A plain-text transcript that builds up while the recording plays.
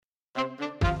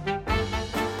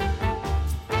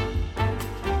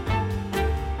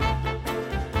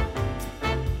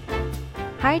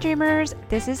Hi, dreamers!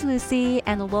 This is Lucy,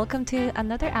 and welcome to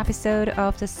another episode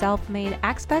of the Self-Made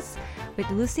Expats with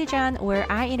Lucy Zhang,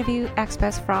 where I interview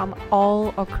expats from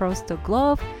all across the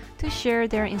globe to share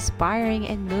their inspiring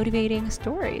and motivating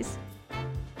stories.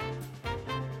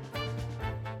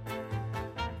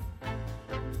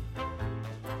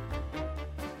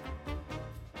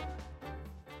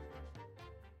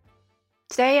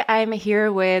 Today, I'm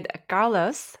here with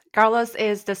Carlos. Carlos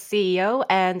is the CEO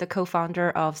and the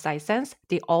co-founder of Cysense,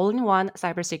 the all-in-one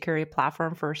cybersecurity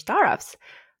platform for startups.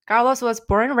 Carlos was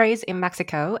born and raised in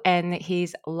Mexico, and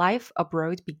his life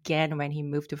abroad began when he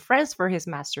moved to France for his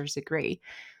master's degree.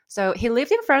 So he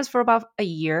lived in France for about a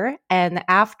year, and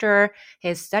after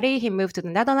his study, he moved to the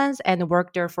Netherlands and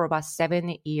worked there for about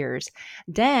 7 years.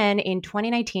 Then in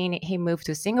 2019, he moved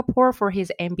to Singapore for his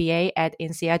MBA at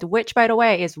INSEAD, which, by the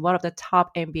way, is one of the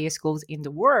top MBA schools in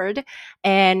the world.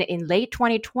 And in late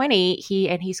 2020, he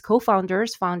and his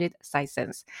co-founders founded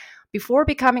Cysense. Before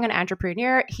becoming an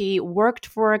entrepreneur, he worked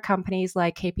for companies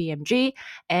like KPMG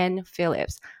and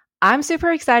Philips. I'm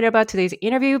super excited about today's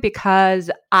interview because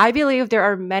I believe there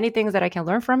are many things that I can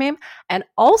learn from him. And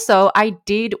also, I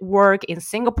did work in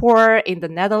Singapore, in the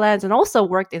Netherlands, and also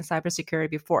worked in cybersecurity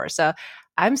before. So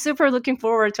I'm super looking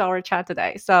forward to our chat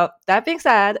today. So that being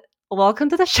said, welcome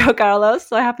to the show, Carlos.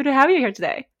 So happy to have you here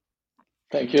today.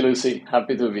 Thank you, Lucy.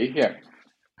 Happy to be here.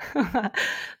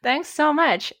 Thanks so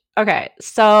much. Okay,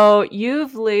 so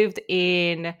you've lived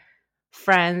in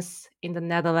France, in the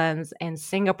Netherlands, and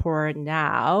Singapore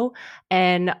now.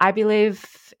 And I believe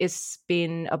it's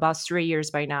been about 3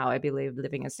 years by now, I believe,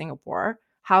 living in Singapore.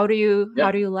 How do you Yeah,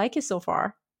 like it so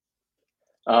far?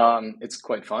 it's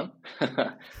quite fun.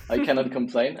 I cannot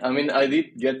complain. I mean, I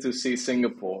did get to see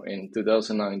Singapore in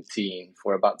 2019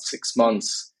 for about 6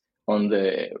 months on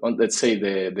let's say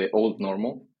the old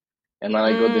normal, and then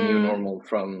I got the new Mm, normal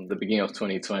from the beginning of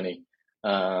 2020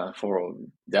 for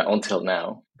yeah until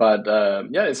now. But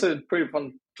yeah, it's a pretty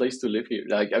fun place to live here.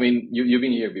 Like, I mean, you've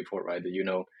been here before, right? You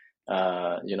know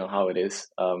how it is.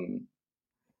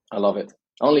 I love it.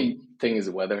 Only thing is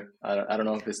the weather. I don't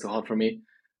know if it's too hot for me,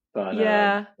 but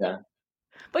yeah. yeah,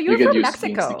 But you you're get from used to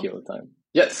being sticky Mexico. all the time.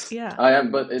 Yes, Yeah. I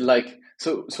am, but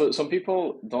so some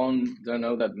people don't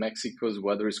know that Mexico's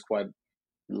weather is quite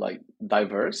like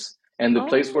diverse, and the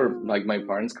place where like my Oh.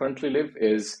 parents currently live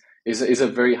is a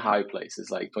very high place. It's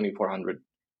like 2,400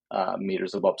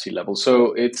 meters above sea level,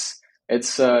 so it's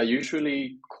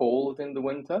usually cold in the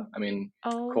winter. I mean,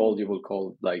 cold Oh. you will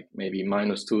call like maybe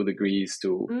 -2 degrees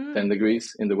to Mm. 10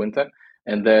 degrees in the winter,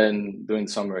 and then during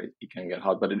summer it can get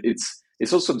hot. But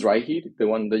it's also dry heat, the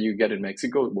one that you get in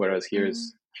Mexico, whereas here Mm.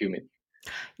 is humid.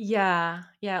 Yeah,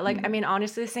 yeah. Like, I Mm. mean,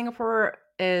 honestly, Singapore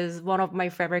is one of my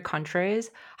favorite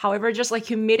countries. However, just like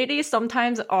humidity,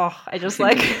 sometimes, oh, I just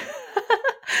like,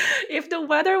 if the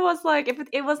weather was like, if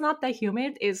it was not that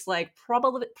humid, it's like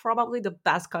probably the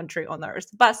best country on earth.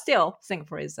 But still,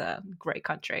 Singapore is a great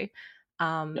country.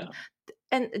 Um, Yeah.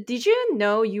 and did you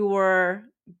know you were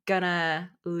gonna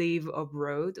live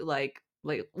abroad? Like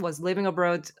was living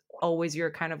abroad always your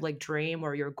kind of like dream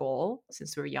or your goal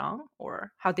since you were young,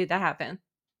 or how did that happen?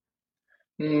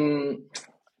 Mm,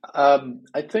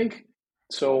 I think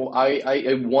so.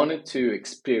 I wanted to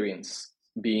experience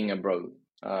being abroad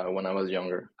when I was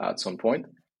younger at some point.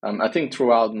 I think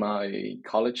throughout my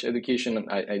college education,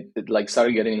 like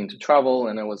started getting into travel,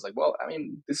 and I was like, well, I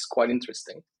mean, this is quite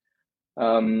interesting.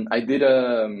 I did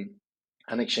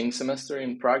an exchange semester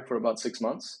in Prague for about 6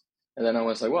 months, and then I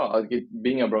was like, well,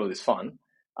 being abroad is fun.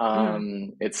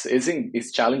 Mm.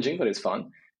 It's challenging, but it's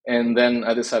fun. And then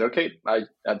I decided, okay,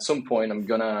 at some point I'm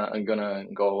gonna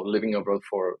go living abroad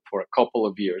for a couple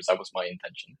of years. That was my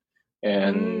intention,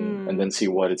 and Mm. then see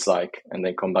what it's like, and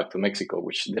then come back to Mexico,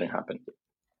 which didn't happen.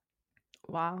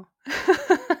 Wow.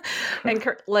 And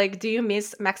like, do you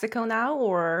miss Mexico now,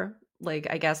 or like,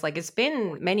 I guess like it's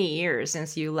been many years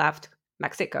since you left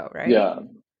Mexico, right? Yeah,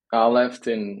 I left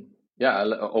in yeah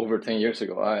over 10 years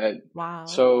ago. Wow.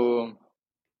 So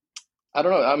I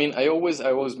don't know. I mean, I always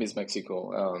miss Mexico.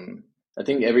 I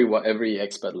think every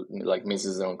expat like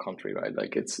misses their own country, right?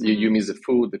 Like you Mm. miss the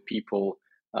food, the people,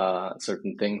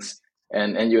 certain things,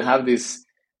 and you have this.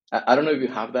 I don't know if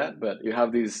you have that, but you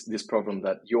have this problem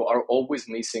that you are always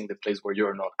missing the place where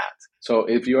you're not at. So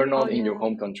if you're Oh not in your yeah.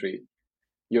 home country,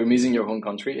 you're missing your home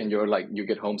country, and you're like you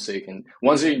get homesick. And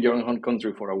once you're in your own home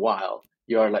country for a while,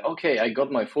 you are like, okay, I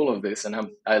got my full of this, and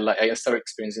I start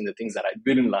experiencing the things that I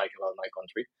didn't like about my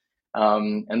country,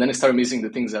 and then I start missing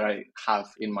the things that I have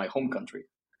in my home country.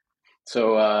 So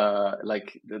like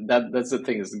that's the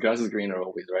thing, is the grass is greener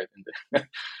always, right? In the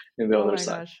in the Oh other my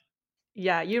side. gosh.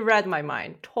 Yeah, you read my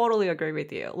mind. Totally agree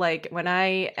with you. Like when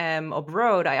I am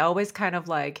abroad, I always kind of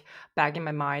like back in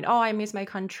my mind, oh, I miss my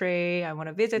country. I want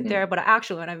to visit there. Mhm. But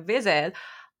actually, when I visit,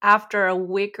 after a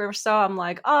week or so, I'm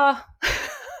like, oh,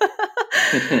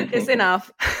 it's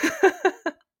enough.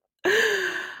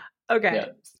 Yeah.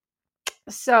 Okay.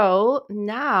 So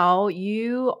now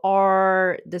you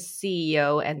are the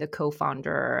CEO and the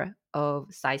co-founder of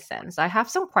Cysense. I have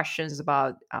some questions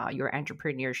about your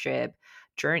entrepreneurship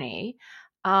journey.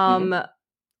 Um, Hmm.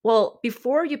 well,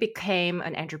 before you became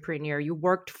an entrepreneur, you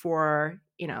worked for,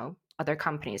 other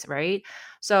companies, right?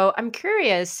 So I'm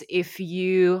curious if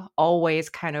you always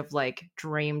kind of like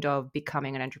dreamed of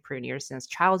becoming an entrepreneur since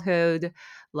childhood.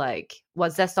 Like,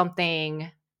 was that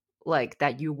something like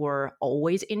that you were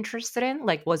always interested in?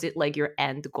 Like, was it like your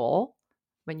end goal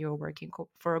when you were working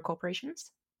for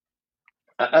corporations?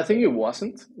 I think it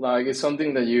wasn't like it's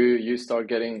something that you start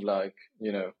getting like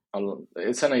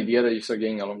it's an idea that you start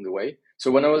getting along the way. So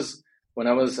when I was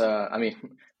I mean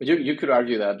you could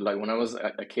argue that like when I was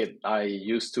a kid I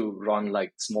used to run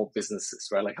like small businesses,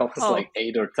 right? Like I was like Oh,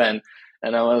 8 or 10,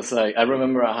 and I was like I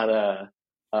remember I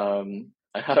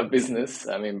had a business,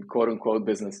 I mean quote unquote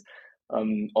business,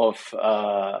 of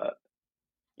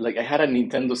like I had a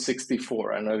Nintendo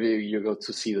 64. I don't know if you go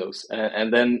to see those.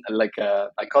 And then like a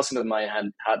cousin of mine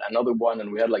had another one,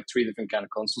 and we had like three different kind of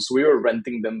consoles. So we were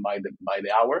renting them by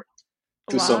the hour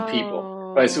to some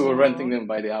people, right? So we're renting wow. them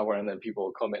by the hour, and then people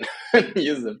will come in and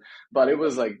use them. But it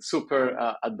was like super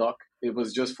ad hoc. It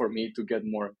was just for me to get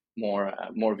more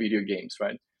video games,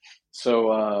 right?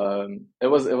 So it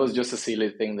was just a silly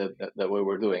thing that we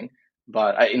were doing,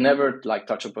 but I never like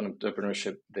touched upon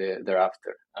entrepreneurship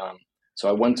thereafter. So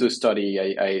I went to study,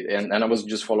 and I was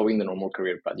just following the normal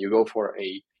career path. You go for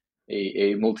a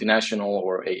multinational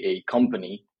or a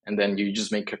company, and then you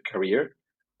just make a career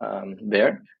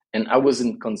there. And I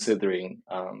wasn't considering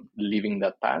leaving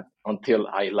that path until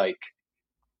I like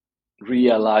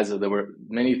realized that there were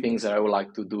many things that I would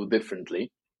like to do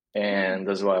differently, Mm, and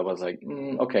that's why I was like,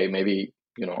 okay, maybe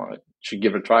I should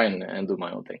give it a try and do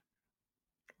my own thing.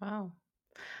 wow.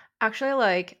 Actually,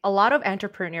 like a lot of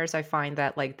entrepreneurs, I find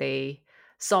that like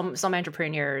some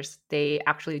entrepreneurs they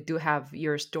actually do have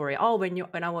your story. Oh,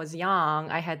 when I was young,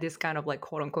 I had this kind of like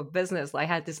quote unquote business. I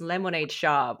had this lemonade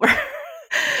shop,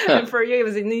 and for you, it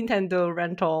was a Nintendo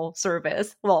rental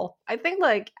service. Well, I think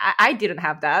like I didn't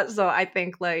have that, so I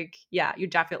think like yeah, you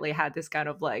definitely had this kind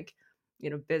of like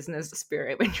business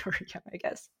spirit when you were young, I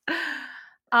guess.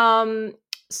 Um,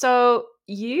 so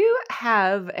you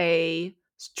have a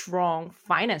strong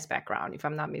finance background, if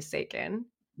I'm not mistaken.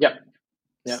 Yeah,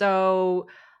 yeah. So,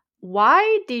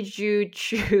 why did you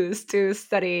choose to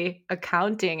study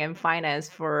accounting and finance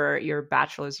for your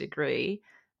bachelor's degree?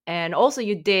 And also,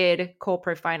 you did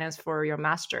corporate finance for your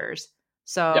master's.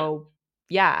 Yeah, So,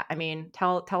 yeah, I mean,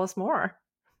 tell us more.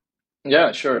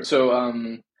 yeah, sure. So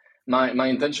my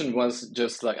intention was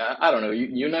just like I don't know.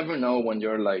 You never know when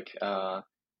you're like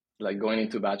going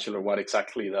into bachelor what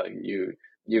exactly that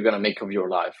you're gonna make of your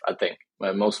life. I think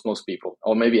most people,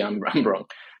 or maybe I'm I'm wrong,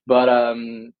 but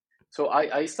so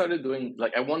I started doing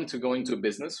like I wanted to go into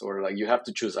business, or like you have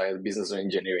to choose either business or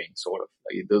engineering, sort of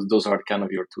like those are kind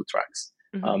of your two tracks.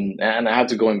 Hmm. And I had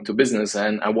to go into business,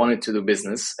 and I wanted to do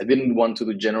business. I didn't want to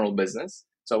do general business,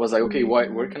 so I was like, okay, where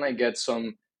Mm, can I get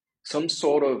some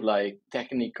sort of like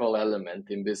technical element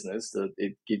in business that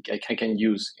I can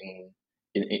use in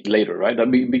later, right?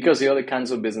 Because the other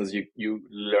kinds of business you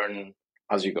learn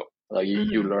as you go. Like you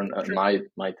mhm. learn. True.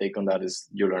 My take on that is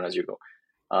you learn as you go,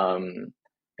 um,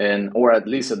 and or at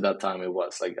least at that time it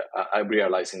was like I'm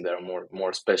realizing there are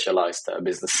more specialized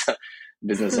business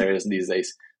business areas these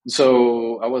days.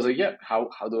 So I was like, yeah, how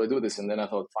do I do this? And then I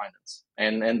thought finance,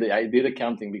 and I did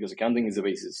accounting because accounting is the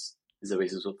basis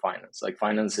of finance. Like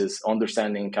finance is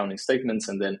understanding accounting statements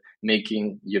and then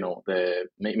making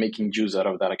making use out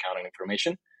of that accounting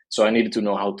information. So I needed to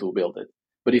know how to build it.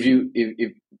 But if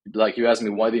like you asked me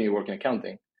why didn't you work in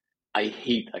accounting, I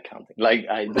hate accounting. Like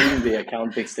I doing the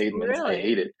accounting statements, I Really?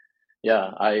 hate it.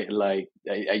 Yeah,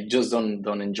 I just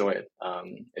don't enjoy it.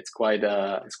 It's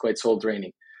quite soul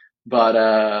draining. But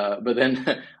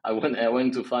then I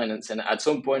went to finance, and at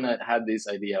some point I had this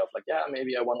idea of like, yeah,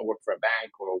 maybe I want to work for a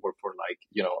bank or work for like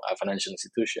a financial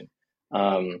institution,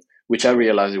 which I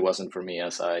realized it wasn't for me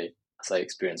as I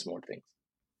experienced more things.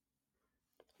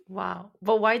 Wow.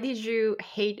 But why did you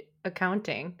hate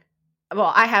accounting?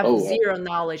 Well, I have Oh, zero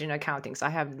knowledge in accounting, so I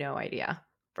have no idea,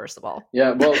 first of all.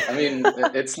 yeah. Well, I mean,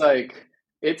 it's like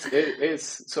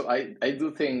it's so I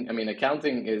do think, I mean,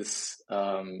 accounting is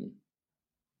a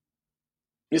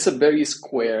very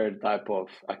square type of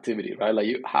activity, right? Like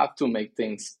you have to make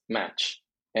things match.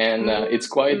 and it's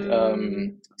quite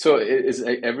Mm. so it is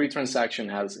every transaction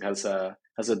has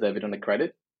a debit and a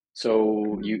credit.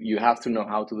 So you have to know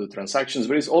how to do transactions,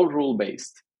 but it's all rule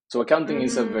based. So accounting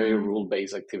is a very Mm. rule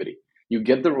based activity. You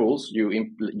get the rules, you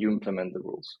implement the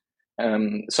rules.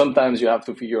 Sometimes you have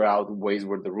to figure out ways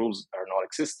where the rules are not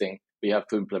existing. But you have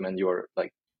to implement your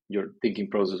thinking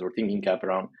process or thinking cap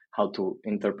around how to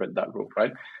interpret that rule,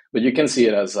 right? But you can see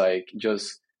it as like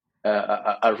just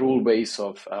a rule base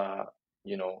of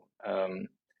you know,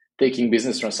 taking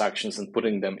business transactions and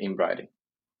putting them in writing.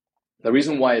 The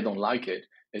reason why I don't like it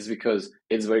is because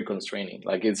it's very constraining.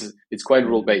 Like it's quite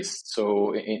rule Mm. based.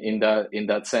 So in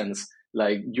that sense,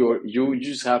 like you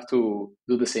just have to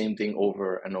do the same thing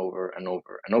over and over and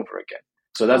over and over again.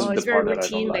 So that's Oh, the it's very part that I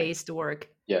don't routine like. based work.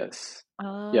 Yes.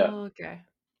 Yeah. Oh, okay.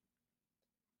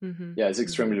 Mm-hmm. Yeah. It's Mm-hmm.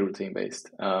 extremely routine based.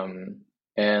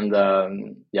 And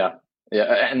yeah. Yeah.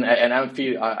 And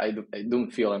I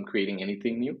don't feel I'm creating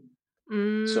anything new.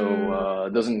 So Mm.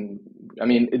 it doesn't. I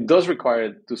mean, it does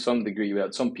require to some degree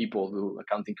that some people do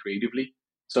accounting creatively.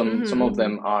 Some of Mm-hmm.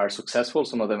 them are successful.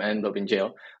 Some of them end up in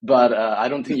jail. But I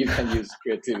don't think you can use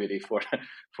creativity for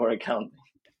for accounting.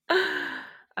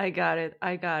 I got it.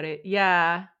 I got it.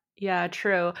 Yeah. Yeah,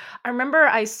 true. I remember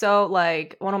I saw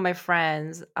like one of my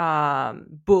friends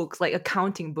books, like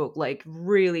accounting book, like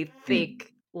really Hmm.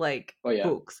 thick like Oh yeah,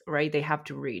 books, right? They have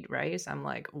to read, right? So I'm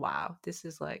like, wow, this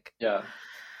is like yeah,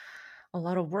 a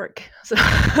lot of work. So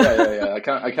yeah.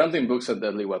 Accounting books are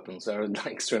deadly weapons. They're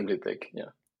extremely thick.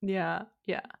 Yeah. yeah,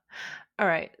 yeah. All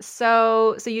right.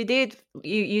 So you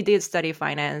did study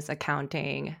finance,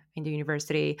 accounting in the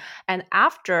university, and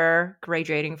after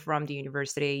graduating from the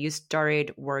university, you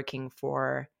started working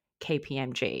for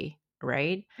KPMG,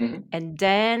 right? Hmm. And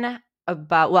then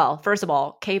first of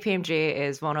all, KPMG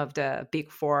is one of the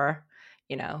big four,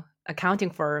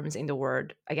 accounting firms in the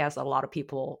world. I guess a lot of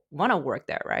people want to work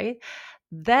there, right?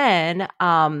 Then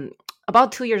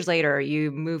about 2 years later,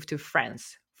 you moved to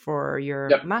France for your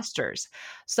Yep. master's.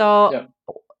 So Yep.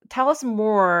 tell us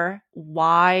more.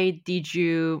 Why did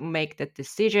you make that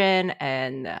decision?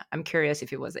 And I'm curious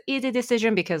if it was an easy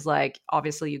decision because, like,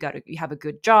 obviously you have a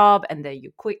good job, and then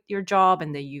you quit your job,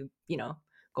 and then you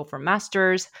go for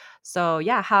masters. So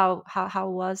yeah, how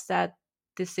was that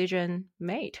decision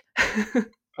made?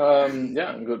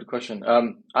 Yeah, good question.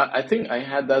 I think I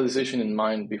had that decision in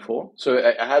mind before. So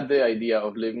I had the idea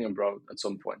of living abroad at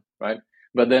some point, right?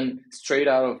 But then straight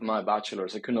out of my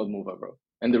bachelor's, I could not move abroad.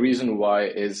 And the reason why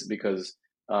is because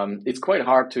it's quite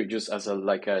hard to just as a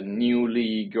like a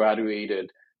newly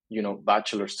graduated,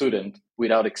 bachelor student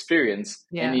without experience,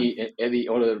 Yeah. any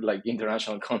other like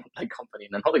international like company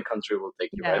in another country will take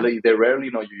you, right? Yeah. Like they rarely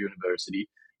know your university,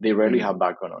 they rarely Mhm. have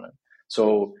background on it.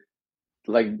 So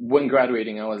like when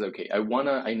graduating, I was okay.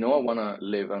 I know I wanna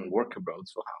live and work abroad.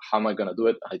 So how am I gonna do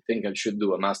it? I think I should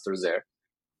do a master's there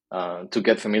to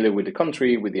get familiar with the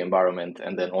country, with the environment,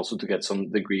 and then also to get some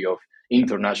degree of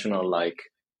international like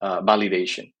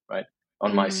validation, right,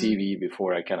 on my Mhm. CV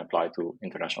before I can apply to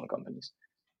international companies.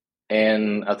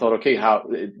 And I thought, okay, how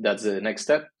that's the next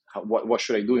step. What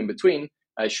should I do in between?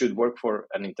 I should work for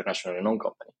an internationally known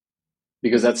company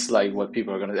because that's like what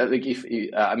people are Mm. gonna like. If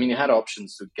I mean, you had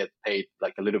options to get paid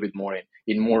like a little bit more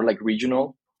in more like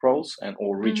regional roles and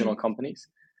or regional Mhm. companies,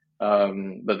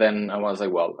 but then I was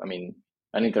like, well, I mean,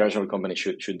 an international company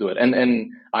should do it,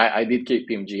 and I did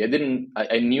KPMG. I didn't.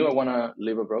 I knew I wanna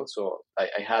live abroad, so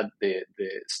I had the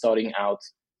starting out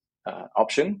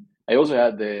option. I also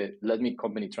had the let me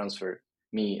company transfer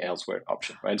me elsewhere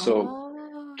option, right? So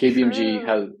Oh, KPMG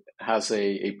true. has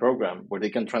a program where they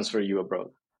can transfer you abroad,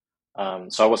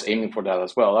 so I was aiming for that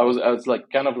as well. I was like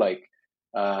kind of like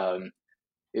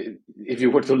if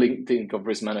you were to think of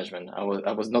risk management,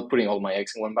 I was not putting all my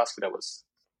eggs in one basket. I was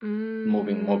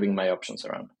moving Mm. my options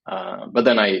around. But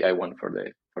then I went for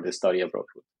the study abroad.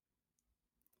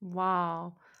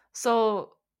 Wow.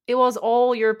 So it was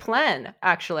all your plan,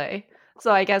 actually.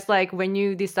 So I guess like when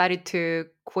you decided to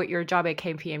quit your job at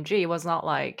KPMG, it was not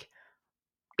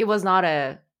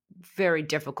a very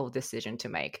difficult decision to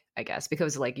make, I guess,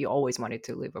 because like you always wanted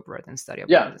to live abroad and study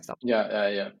abroad Yeah, and stuff.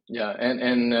 yeah,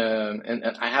 and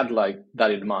I had like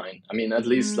that in mind. I mean, at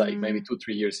least like maybe Mm, 2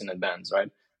 3 years in advance, right?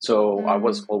 So I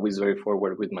was mm. always very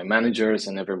forward with my managers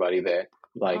and everybody there.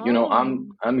 Like, Oh,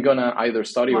 I'm gonna either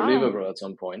study or live wow. abroad at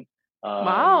some point.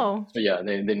 Wow. So yeah,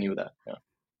 they knew that. Yeah.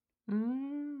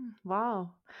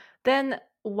 Wow. Then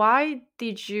why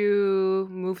did you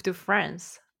move to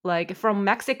France? Like from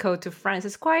Mexico to France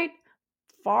is quite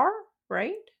far,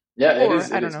 right? Yeah, it Or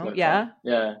is. I It don't is know. quite far. Yeah.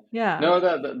 Yeah. Yeah. No,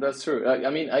 that's true. I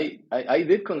mean, I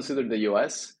did consider the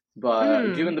U.S. but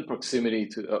Mm. given the proximity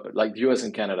to like US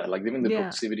and Canada, like given the Yeah.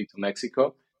 proximity to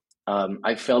Mexico,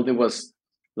 I felt it was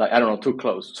like I don't know too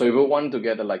close. So if I wanted to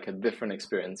get like a different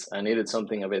experience, I needed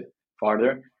something a bit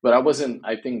farther. But I wasn't,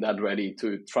 I think, that ready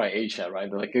to try Asia,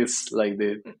 right? Like it's like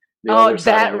the other Oh,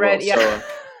 side of that the red. world. Yeah.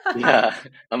 So yeah,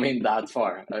 I mean that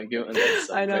far, given that's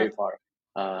I know. very far,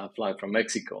 flying from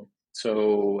Mexico.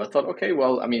 So I thought, okay,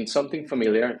 well, I mean something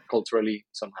familiar culturally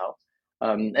somehow.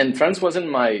 And France wasn't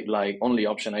my like only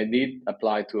option. I did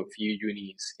apply to a few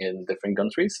unis in different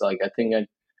countries. Like I think I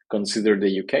considered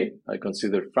the UK, I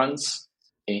considered France,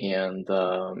 and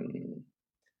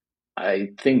I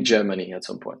think Germany at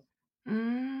some point.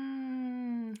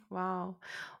 Wow.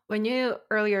 When you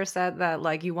earlier said that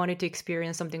like you wanted to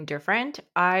experience something different,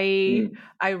 I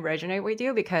resonate with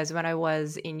you because when I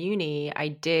was in uni, I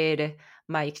did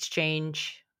my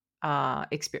exchange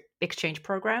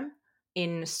program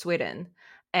in Sweden.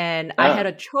 And I had Ah,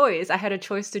 a choice. I had a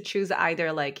choice to choose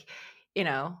either like, you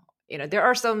know, there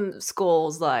are some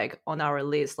schools like on our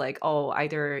list like oh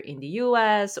either in the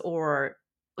US or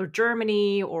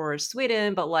Germany or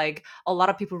Sweden, but like a lot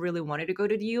of people really wanted to go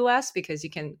to the US because you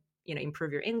can,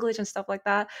 improve your English and stuff like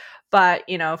that. But,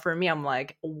 for me, I'm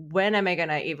like, when am I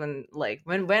gonna even like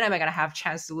when am I gonna have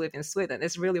chance to live in Sweden?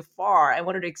 It's really far. I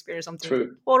wanted to experience something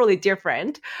true. totally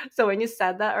different. So when you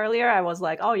said that earlier, I was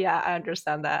like, oh yeah, I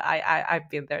understand that. I've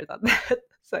been there, done that.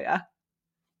 So yeah.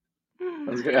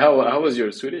 That's great. How was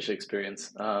your Swedish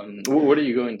experience? What are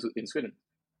you going to in Sweden?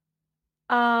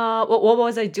 What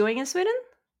was I doing in Sweden?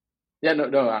 Yeah, no,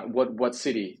 no. What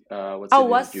city? What Oh, city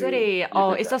what did city? you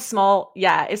Oh, did it's that? a small,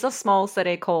 yeah, it's a small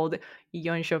city called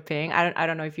Jönköping. I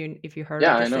don't know if you heard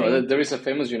Yeah, of the I know. city. There is a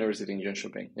famous university in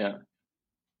Jönköping. Yeah.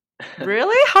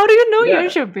 Really? How do you know Yeah,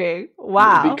 Jönköping?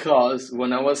 Wow. because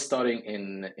when I was studying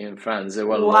in France, there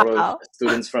were a lot of Wow.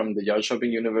 students from the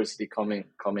Jönköping University coming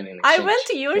in I went exchange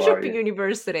to to our Jönköping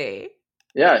University.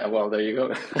 yeah. Well, there you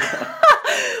go.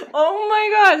 Oh my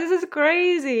gosh, this is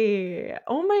crazy.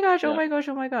 Oh my gosh, oh Yeah. my gosh,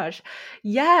 oh my gosh.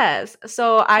 Yes.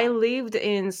 So I lived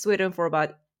in Sweden for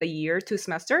about a year, 2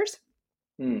 semesters.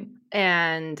 Hmm.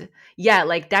 And yeah,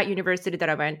 like that university that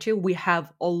I went to, we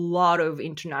have a lot of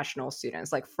international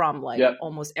students, like from like Yeah.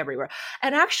 almost everywhere.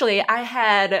 And actually, I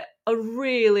had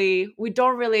we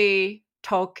don't really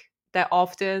talk that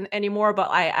often anymore, but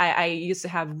I used to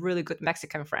have really good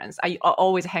Mexican friends. I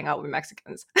always hang out with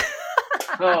Mexicans.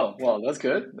 Oh, well, that's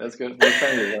good. That's good. We're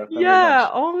friendly. We're a friendly Yeah.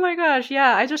 bunch. Oh my gosh.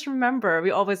 Yeah. I just remember we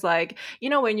always like,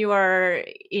 when you are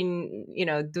in,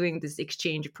 doing this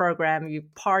exchange program, you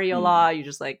party a Hmm. lot. You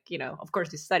just like, of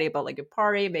course you study, but like you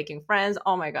party, making friends.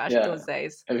 Oh my gosh, Yeah. those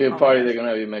days. If you Oh my party, they're gosh.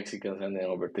 gonna be Mexicans and then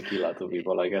over tequila to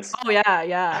people, I guess. Oh yeah,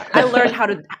 yeah. I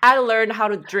learned how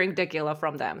to drink tequila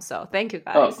from them. So thank you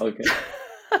Oh, guys. okay.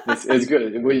 It's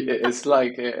good. It's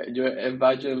like you're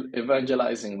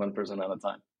evangelizing one person at a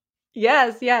time.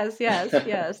 Yes, yes, yes,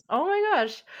 yes. Oh my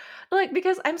gosh. Like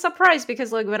because I'm surprised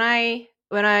because like when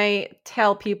I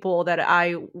tell people that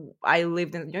I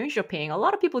lived in Jönköping, a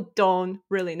lot of people don't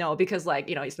really know because like,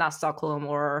 it's not Stockholm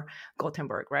or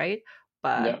Gothenburg, right?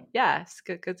 But Yeah. yeah, it's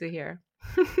good to hear.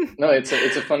 No, it's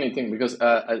a funny thing because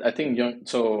I think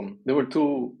so there were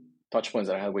two touch points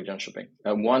that I had with Jönköping.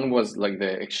 One was like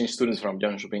the exchange students from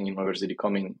Jönköping University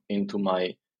coming into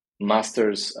my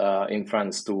master's in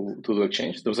France to do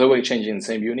exchange. There was a exchange in the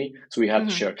same uni, so we had to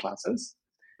Hmm. share classes.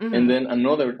 And Hmm. then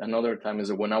another time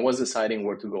is when I was deciding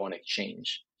where to go on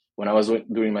exchange. When I was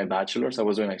doing my bachelor's, I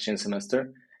was doing exchange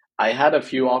semester. I had a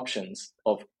few options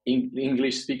of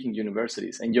English speaking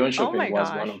universities, and Oh Jönköping my was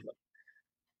one gosh. of them.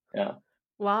 Yeah.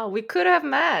 Wow, we could have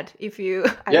met if you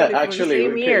I Yeah, don't know if we're in the actually,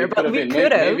 same year, it could but have we been.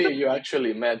 could have. Maybe you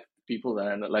actually met people that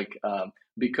are not like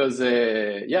because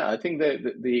yeah, I think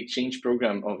the exchange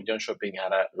program of John Shopping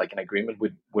had like an agreement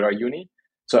with our uni.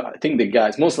 So I think the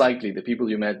guys, most likely the people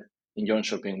you met in John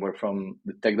Shopping were from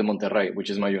the Tec de Monterrey, which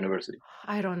is my university.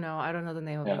 I don't know. I don't know the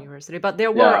name of the Yeah, university, but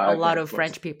there were a yeah, okay, lot of of course.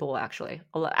 French people actually.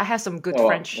 I have some good Oh, wow,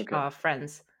 French okay.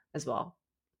 friends as well.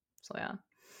 So yeah,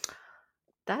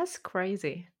 that's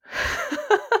crazy.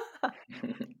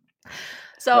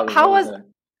 So That how was was a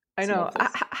I small know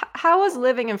taste. how was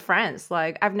living in France?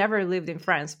 Like I've never lived in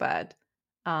France, but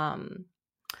um,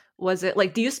 was it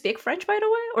like? Do you speak French by the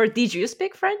way, or did you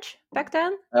speak French back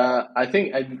then? I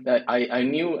think I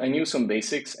knew some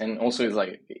basics, and also it's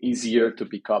like easier to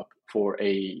pick up for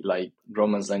a like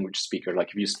Romance language speaker. Like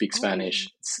if you speak Oh, Spanish,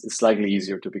 it's slightly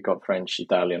easier to pick up French,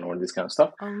 Italian, or this kind of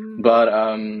stuff. um, But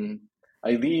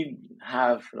I did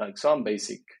have like some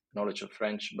basic knowledge of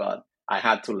French, but I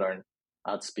had to learn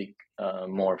how to speak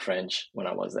more French when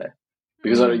I was there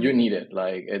because you mm, need it.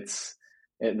 Like it's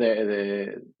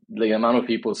the amount of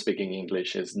people speaking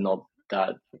English is not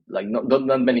that like not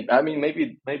that many. I mean,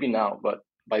 maybe now, but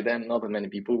by then not that many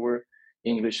people were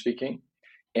English speaking.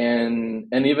 And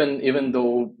even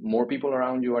though more people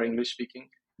around you are English speaking,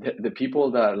 the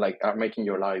people that like are making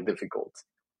your life difficult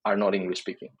are not English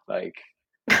speaking. Like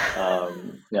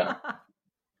yeah.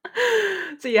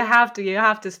 So you have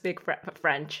to speak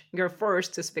French. You're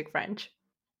forced to speak French.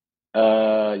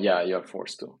 Yeah, you're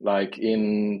forced to. Like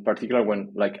in particular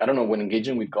when like I don't know, when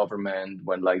engaging with government,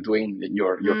 when like doing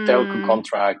your telco Mm,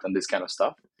 contract and this kind of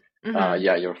stuff, mm-hmm,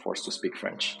 yeah, you're forced to speak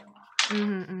French.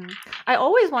 mm-hmm, mm. I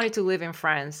always wanted to live in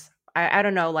France. I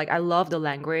don't know, like I love the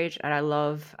language and I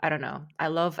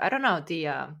don't know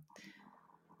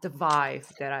the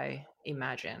vibe that I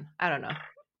imagine. I don't know.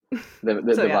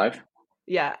 So The yeah. vibe.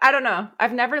 Yeah, I don't know.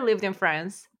 I've never lived in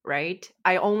France, right?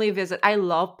 I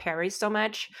love Paris so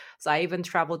much. So I even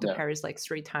traveled to Yeah. Paris like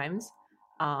 3 times.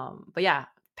 But yeah,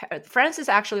 France is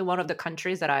actually one of the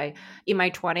countries that in my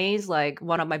 20s, like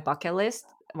one of my bucket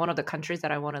list, one of the countries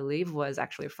that I want to leave was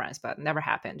actually France, but never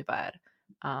happened. But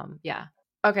yeah.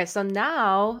 Okay, so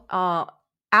now,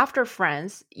 after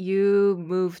France, you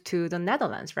moved to the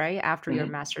Netherlands, right? After your Hmm.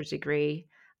 master's degree.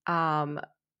 Um,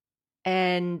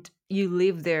 and you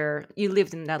lived in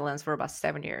the Netherlands for about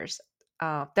 7 years.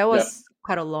 That Yeah. was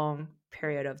quite a long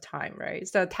period of time, right?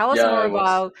 So tell us Yeah, more it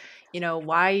was. about,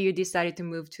 why you decided to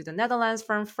move to the Netherlands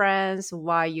from France,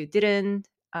 why you didn't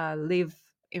live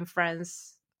in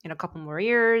France in a couple more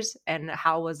years, and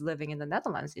how was living in the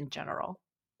Netherlands in general.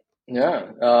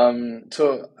 Yeah.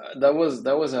 So that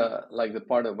was a like the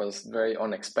part that was very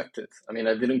unexpected. I mean,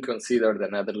 I didn't consider the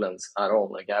Netherlands at all.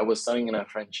 Like I was studying in a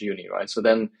French uni, right? So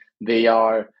then they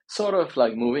are sort of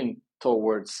like moving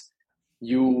towards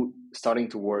you starting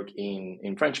to work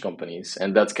in French companies,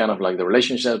 and that's kind of like the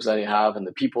relationships that they have and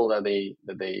the people that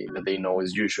they know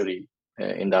is usually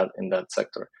in that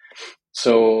sector.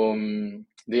 So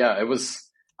yeah, it was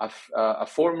a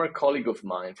former colleague of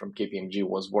mine from KPMG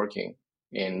was working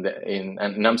in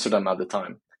Amsterdam at the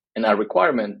time, and a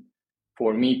requirement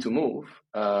for me to move,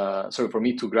 sorry, for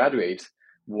me to graduate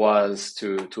was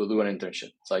to do an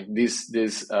internship. It's like this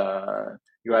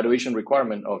graduation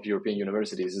requirement of European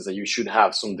universities is that you should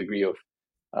have some degree of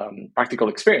practical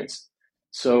experience.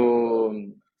 So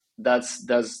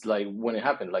that's like when it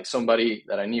happened. Like somebody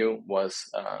that I knew was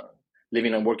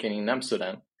living and working in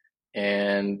Amsterdam,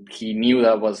 and he knew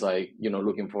that was like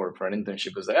looking for an internship.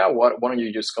 He was like, "Ah, why don't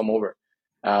you just come over?"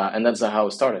 And that's how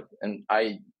it started. And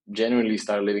I genuinely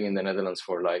started living in the Netherlands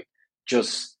for like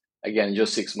just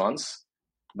 6 months,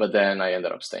 but then I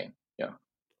ended up staying. Yeah,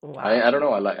 I Wow. don't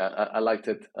know. I liked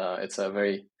it. It's a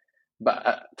very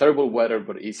terrible weather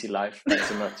but easy life,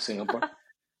 similar to Singapore.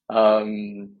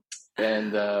 Um,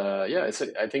 and yeah,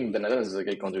 I think the Netherlands is a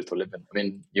great country to live in. I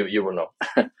mean, you will know.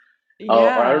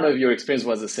 Or I don't know Yeah. if your experience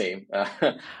was the same,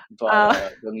 but Uh,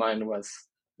 the mine was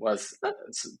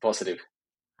positive.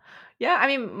 yeah, I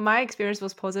mean, my experience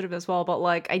was positive as well, but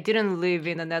like I didn't live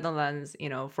in the Netherlands,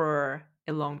 for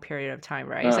a long period of time,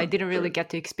 right? So I didn't really Sure. get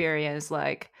to experience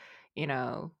like, you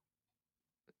know,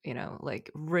 like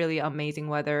really amazing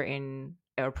weather in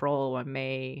April or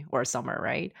May or summer,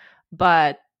 right?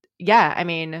 But yeah, I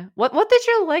mean, what did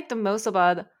you like the most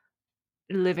about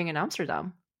living in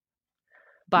Amsterdam?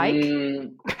 Bike?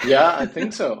 Yeah, I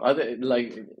think so.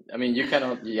 Like, I mean, you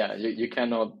cannot, yeah, you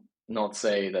cannot not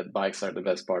say that bikes are the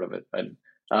best part of it. But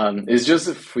it's just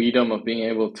the freedom of being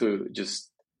able to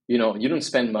just, you don't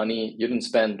spend money, you don't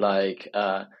spend like,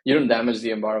 you don't damage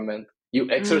the environment. You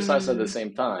exercise at the Mm.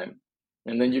 same time,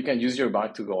 and then you can use your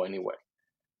bike to go anywhere.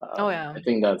 Oh yeah. I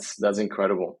think that's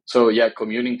incredible. So yeah,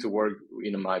 commuting to work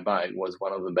in my bike was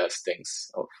one of the best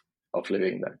things of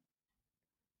living there.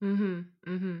 Mhm.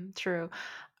 Mhm. True.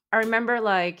 I remember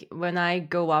like when I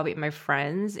go out with my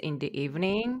friends in the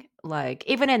evening, like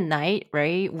even at night,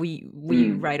 right? We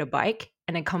Mm, ride a bike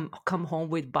and then come home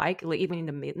with bike, like even in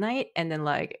the midnight, and then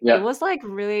like it yeah, was like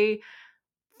really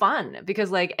fun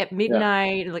because like at yeah.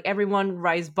 midnight, like everyone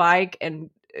rides bike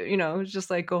and just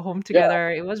like go home Yeah,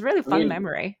 together. It was really I fun mean,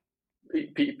 memory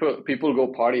people go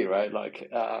party, right? Like,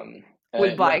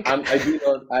 with yeah, bike.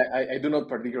 I do not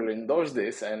particularly endorse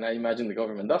this, and I imagine the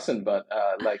government doesn't. But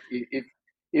like,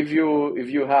 if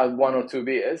you have one or two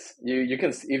beers, you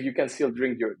can if you can still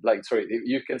drink your like sorry, if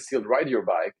you can still ride your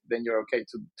bike, then you're okay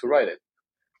to ride it.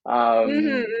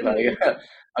 Mhm, Like, mhm.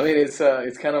 I mean, it's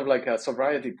kind of like a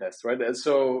sobriety test, right? And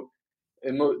so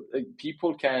like,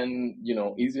 people can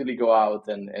easily go out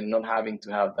and not having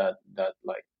to have that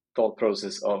like thought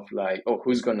process of like, oh,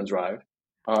 who's gonna drive,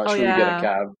 Oh should we get a yeah.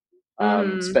 cab,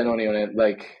 Mhm. spend money on it,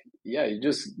 like, yeah, you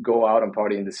just go out and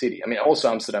party in the city. I mean,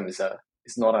 also Amsterdam is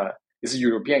not a it's a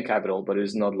European capital, but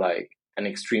it's not like an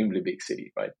extremely big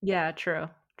city, right? Yeah, true.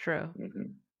 True.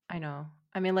 Hmm. I know.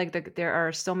 I mean, like there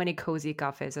are so many cozy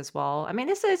cafes as well. I mean,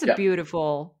 this is a Yeah.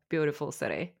 beautiful, beautiful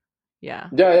city. Yeah.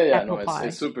 Yeah. No, Apple it's pie.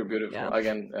 super beautiful. Yeah.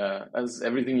 Again, as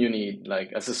everything you need,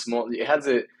 like as a small, it has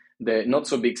the not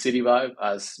so big city vibe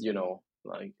as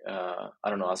like I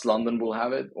don't know, as London will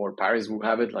have it or Paris will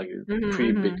have it, like Mm-hmm,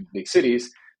 pretty mm-hmm. big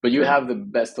cities. But you True. have the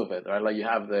best of it, right? Like you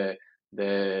have the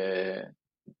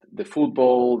the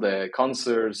football, the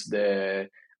concerts, the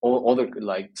all other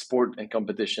like sport and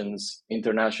competitions,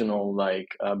 international like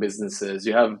businesses.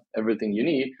 You have everything you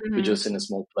need, but Mm-hmm. just in a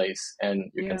small place,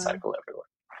 and you can Yeah. cycle everywhere.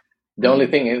 The only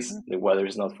Mm-hmm. thing is the weather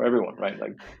is not for everyone, right?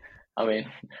 Like, I mean,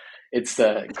 it's It's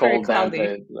very cold, damp,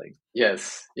 cloudy. like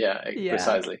yes, yeah, Yeah.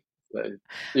 precisely. So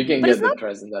you can But it's get not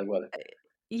depressed in that weather.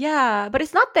 yeah, but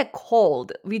it's not that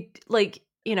cold. We like,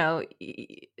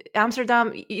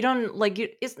 Amsterdam, you don't like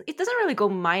it doesn't really go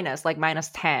minus like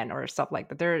 -10 or stuff like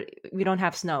that. We don't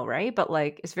have snow, right? But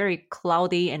like it's very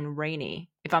cloudy and rainy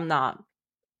if I'm not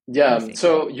Yeah, mistaken.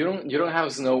 so you don't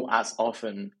have snow as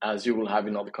often as you will have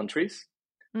in other countries.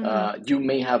 Mhm. You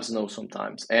may have snow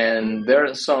sometimes, and there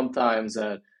are some times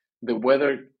that the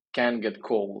weather can get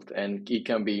cold, and it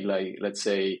can be like, let's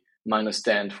say,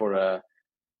 -10 for a,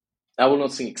 I will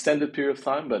not say extended period of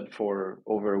time, but for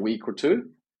over a week or two.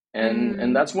 And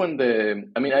Mm. that's when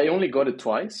I mean, I only got it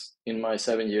twice in my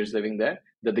 7 years living there,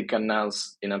 that the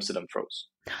canals in Amsterdam froze.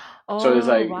 So it's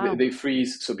Oh, like wow. they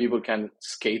freeze so people can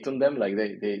skate on them. Like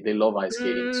they love ice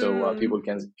skating, so Mm. people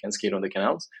can skate on the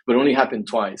canals. But it only happened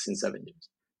twice in 7 years.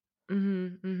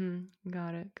 Mhm, mhm.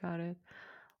 Got it, got it.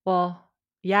 Well,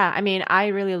 yeah, I mean, I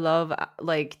really love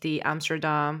like the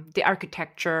Amsterdam, the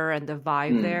architecture and the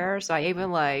vibe Mm. there. So I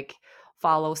even like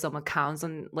follow some accounts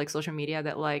on like social media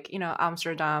that like,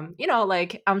 Amsterdam,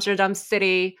 like Amsterdam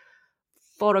city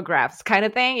photographs kind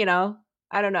of thing,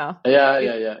 I don't know. It Yeah. I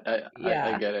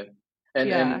yeah. get it. And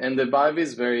Yeah. the vibe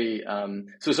is very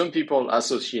so some people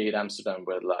associate Amsterdam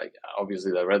with like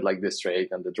obviously the red light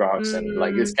district and the drugs and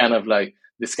like Mm,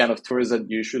 this kind of tourism that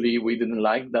usually we didn't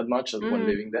like that much when mhm.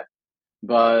 living there.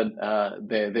 But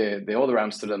the other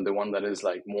Amsterdam, the one that is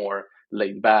like more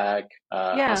laid back,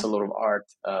 has Yeah. a lot of art.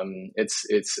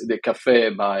 It's the cafe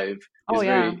vibe Oh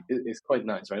yeah. is quite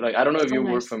nice, right? Like I don't know if So you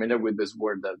were nice. familiar with this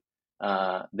word that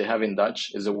they have in Dutch,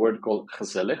 is a word called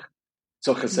gezellig.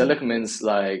 So No. gezellig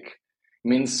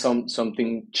means something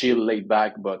chill, laid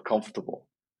back, but comfortable.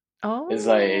 It's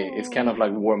kind of Oh.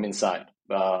 like warm inside.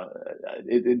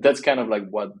 That's kind of like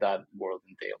what that world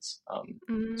entails.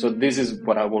 So this is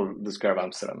what I Mm. will describe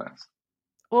Amsterdam as.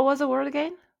 What was the word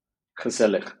again?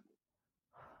 Gezellig.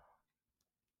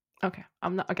 Okay,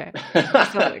 I'm not okay.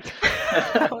 Gezellig.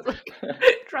 I was like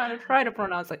trying to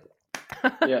pronounce it.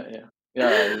 Yeah.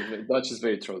 Dutch is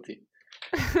very throaty.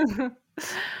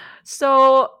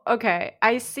 So, okay,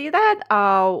 I see that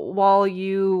while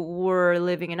you were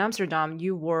living in Amsterdam,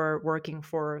 you were working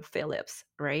for Philips,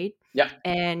 right? Yeah.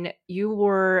 And you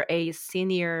were a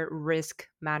senior risk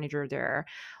manager there.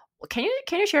 Can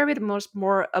you share with most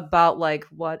more about like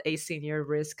what a senior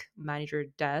risk manager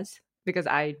does? Because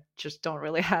I just don't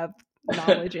really have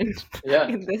knowledge in Yeah.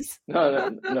 in this.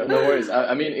 No worries.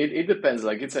 I mean, it depends.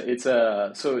 Like it's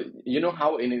a so you know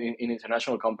how in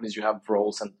international companies you have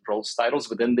roles and roles titles,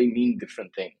 but then they mean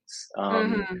different things.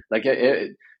 Mhm. Like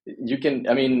you can.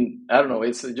 I mean, I don't know.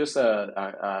 It's just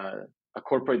a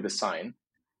corporate design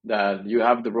that you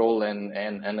have the role,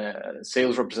 and a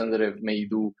sales representative may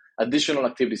do additional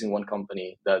activities in one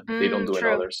company that they don't do in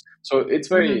True. others. So Mhm. it's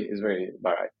very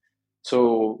varied. So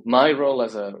my role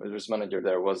as a risk manager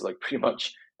there was like pretty much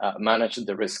manage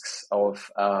the risks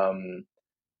of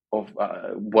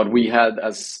what we had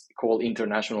as called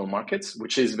international markets,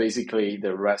 which is basically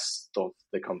the rest of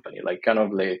the company, like kind of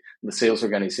the sales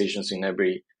organizations in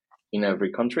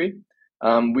every country.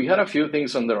 We had a few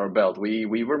things under our belt.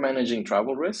 We were managing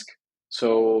travel risk,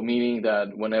 so meaning that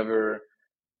whenever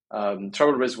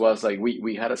travel risk was like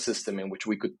we had a system in which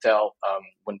we could tell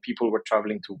when people were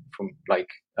traveling to from like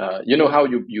you know how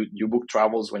you book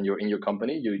travels when you're in your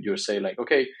company, you say like,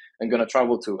 okay, I'm going to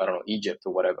travel to, I don't know, Egypt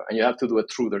or whatever, and you have to do it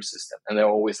through their system, and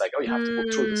they're always like, oh, you have to book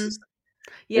through the Mm, system.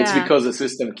 It's yeah. because the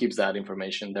system keeps that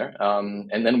information there,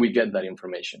 and then we get that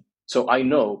information. So I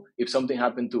know if something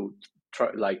happened to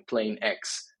like plane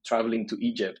X traveling to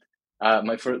Egypt,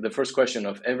 the first question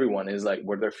of everyone is like,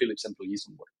 were there Philips employees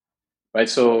on board? Right?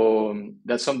 So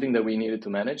that's something that we needed to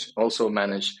manage. Also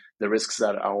manage the risks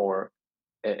that our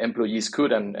employees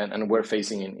could and were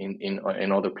facing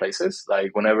in other places. Like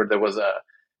whenever there was a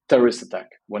terrorist attack,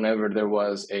 whenever there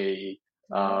was a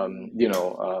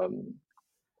Mm.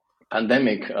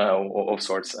 pandemic of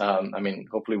sorts. I mean,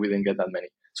 hopefully we didn't get that many.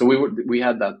 So we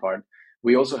had that part.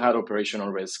 we also had operational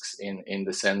risks in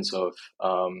the sense of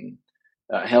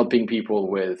helping people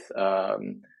with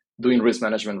doing risk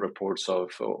management reports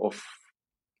of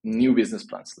new business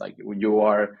plans. Like you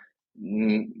are,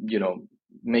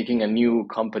 making a new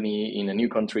company in a new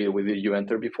country with you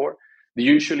enter before.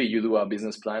 Usually you do a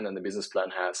business plan, and the business plan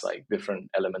has like different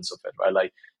elements of it, right?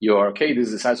 Like you're okay, this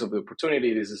is the size of the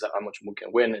opportunity, this is how much we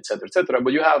can win, etc., etc.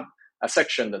 But you have a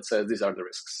section that says these are the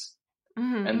risks,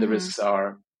 and the risks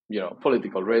are,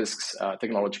 political risks,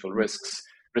 technological risks,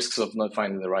 risks of not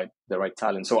finding the right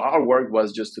talent. So our work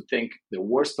was just to think the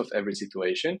worst of every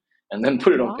situation and then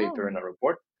put it on paper in Wow. a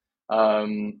report.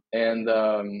 And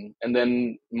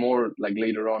then more like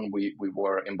later on, we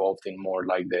were involved in more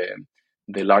like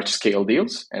the large scale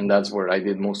deals, and that's where I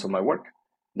did most of my work.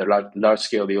 The large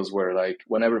scale deals were like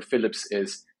whenever Philips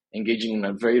is engaging in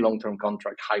a very long term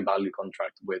contract, high value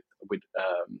contract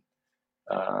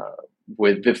uh,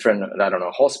 with different, I don't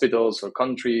know, hospitals or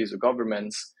countries or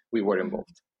governments, we were Mhm.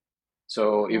 involved.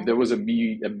 So if there Wow. was a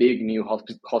big new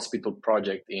hospital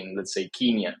project in, let's say,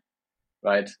 Kenya,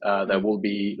 right, that Mhm. will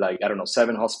be like, I don't know,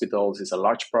 7 hospitals. It's a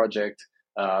large project.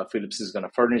 Philips is going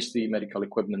to furnish the medical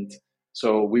equipment.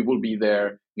 So we will be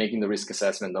there making the risk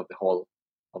assessment of the whole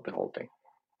thing.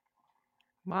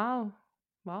 Wow.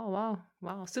 Wow, wow,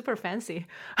 wow. Super fancy.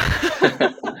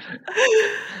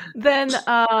 Then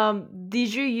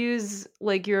did you use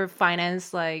like your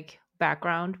finance like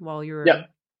background while you Yeah, were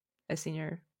a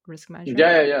senior risk manager?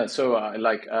 yeah. So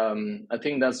I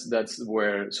think that's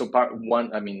where, so part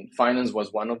one, I mean, finance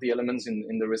was one of the elements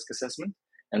in the risk assessment,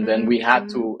 and then we had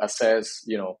Mm-hmm. to assess,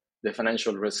 the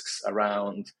financial risks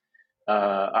around.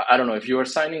 I don't know if you are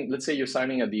signing. Let's say you're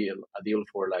signing a deal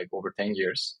for like over 10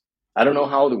 years. I don't know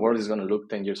how the world is going to look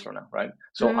 10 years from now, right?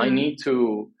 So I Mm-hmm. need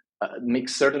to make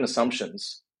certain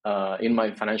assumptions in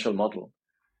my financial model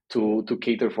to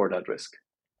cater for that risk.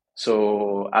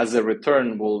 So as the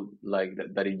return will like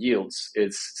that it yields,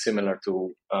 it's similar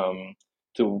to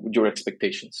your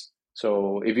expectations.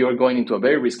 So if you're going into a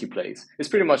very risky place, it's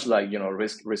pretty much like,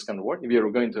 risk and reward. If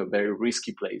you're going to a very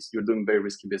risky place, you're doing very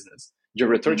risky business, your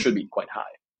return should Mm-hmm. be quite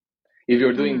high. If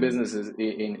you're doing Mm-hmm. businesses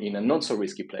in a not so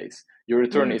risky place, your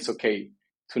return Mm-hmm. is okay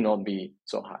to not be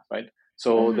so high, right?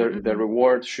 So the Mm-hmm.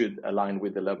 reward should align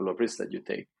with the level of risk that you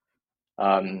take.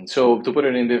 So to put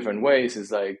it in different ways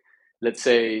is like, let's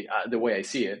say, the way I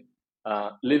see it,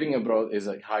 living abroad is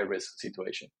a high risk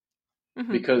situation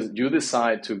Mm-hmm. because you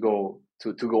decide to go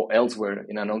elsewhere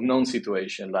in an unknown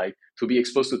situation, like to be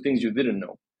exposed to things you didn't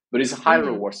know. But it's a high Mm-hmm.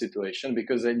 reward situation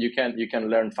because then you can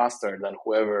learn faster than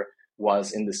whoever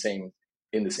was in the same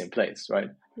place, right?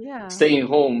 Yeah. Staying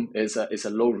home is a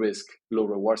low risk, low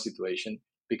reward situation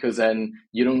because then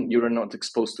you're not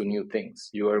exposed to new things.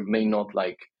 May not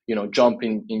like jump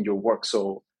in your work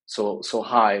so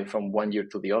high from one year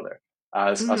to the other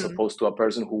as Mm-hmm. opposed to a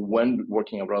person who went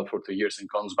working abroad for 2 years and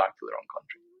comes back to their own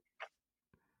country.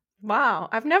 Wow.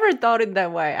 I've never thought it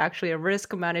that way, actually, a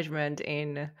risk management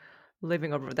in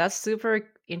living abroad. That's super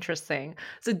interesting.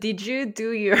 So did you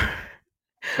do your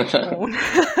own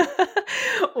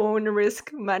own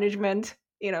risk management,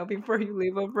 before you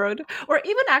leave abroad? Or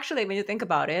even actually, when you think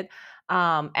about it,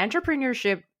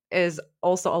 entrepreneurship is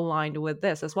also aligned with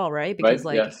this as well, right? Right? Because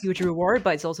like Yes. huge reward,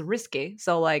 but it's also risky.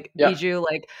 So like, Yeah. did you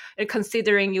like,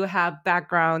 considering you have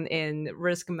background in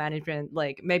risk management,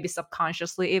 like maybe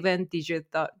subconsciously even, did you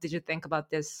think about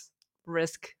this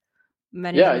risk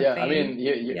Yeah, management yeah. I thing? mean,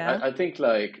 yeah. Yeah. I think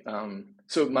like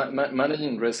so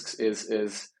managing risks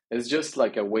is just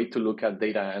like a way to look at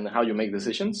data and how you make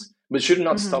decisions, but should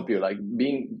not Mm-hmm. stop you. Like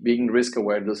being risk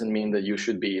aware doesn't mean that you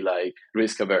should be like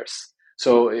risk averse.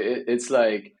 So it's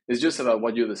like it's just about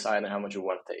what you decide and how much you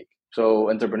want to take. So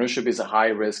entrepreneurship is a high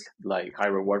risk, like high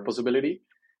reward possibility.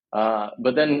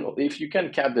 But then if you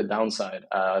can cap the downside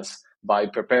as by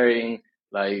preparing,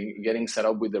 like getting set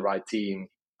up with the right team,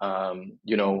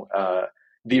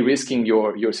 de-risking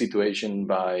your situation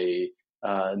by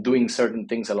doing certain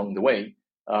things along the way,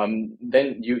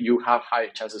 then you have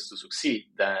higher chances to succeed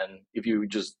than if you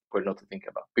just were not to think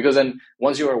about. Because then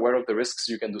once you're aware of the risks,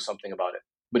 you can do something about it.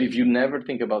 But if you never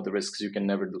think about the risks, you can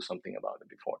never do something about it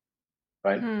before,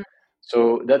 right? Mm-hmm.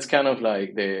 So that's kind of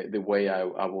like the way I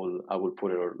will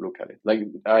put it or look at it. Like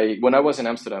when I was in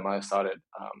Amsterdam, I started.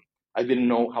 I didn't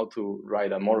know how to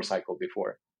ride a motorcycle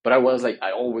before, but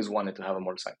I always wanted to have a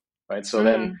motorcycle, right? So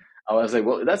then Mm-hmm. I was like,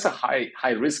 well, that's a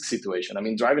high risk situation. I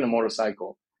mean, driving a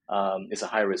motorcycle is a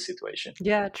high risk situation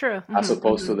Yeah, true. as Mm-hmm.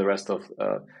 opposed to Mm-hmm. the rest of.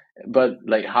 But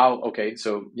like how? Okay,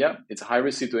 so yeah, it's a high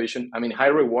risk situation. I mean, high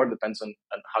reward depends on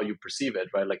how you perceive it,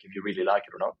 right? Like if you really like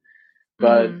it or not.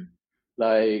 But Mm-hmm.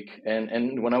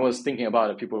 And when I was thinking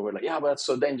about it, people were like, yeah, but that's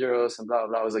so dangerous and blah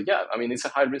blah. I was like, yeah, I mean, it's a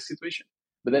high risk situation.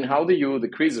 But then how do you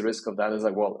decrease the risk of that? It's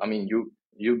like, well, I mean,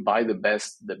 you buy the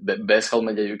best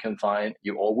helmet that you can find.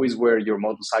 You always wear your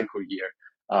motorcycle gear.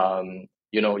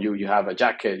 You have a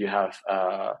jacket, you have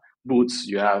boots,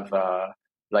 you have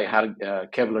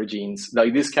Kevlar jeans.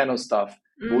 Like this kind of stuff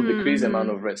will decrease the amount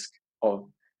Mm-hmm. of risk of.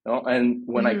 And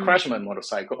when I Mm-hmm. crashed my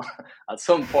motorcycle, at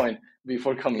some point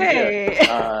before coming here, Hey.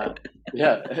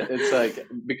 yeah, it's like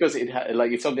because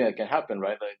it's something that can happen,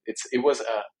 right? Like it was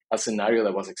a scenario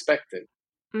that was expected.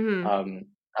 Mm-hmm.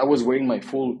 I was wearing my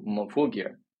full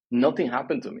gear. Nothing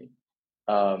happened to me.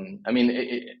 I mean,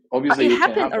 It obviously it can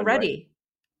happened happen, right? already.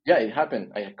 Yeah, it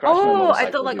happened. I crashed my Oh, I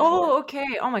thought motorcycle like, before. oh, okay.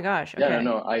 Oh my gosh. Yeah, no,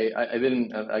 Okay. no, I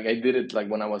didn't. I did it like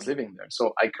when I was living there.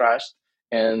 So I crashed,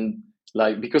 and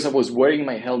like because I was wearing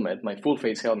my helmet, my full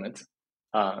face helmet,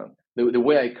 the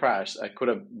way I crashed, I could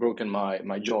have broken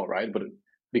my jaw, right? But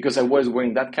because I was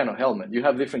wearing that kind of helmet, you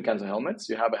have different kinds of helmets.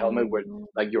 You have a helmet where Oh.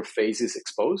 like your face is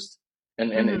exposed,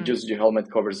 and it Mm-hmm. just your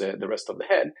helmet covers the rest of the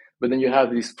head. But then you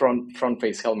have this front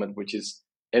face helmet, which is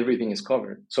everything is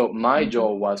covered. So my Mm-hmm.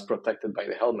 jaw was protected by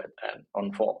the helmet and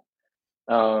on fall,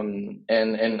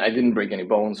 and I didn't break any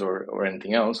bones or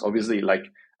anything else. Obviously, like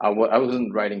I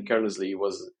wasn't riding carelessly. It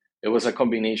was a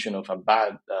combination of a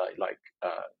bad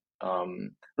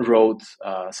road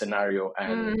scenario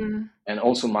Mm-hmm. and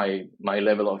also my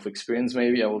level of experience,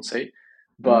 maybe I would say.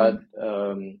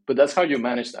 Mm-hmm. But that's how you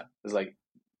manage that. It's like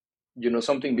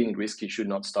something being risky should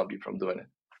not stop you from doing it.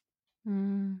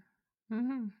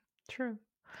 Mm-hmm. True.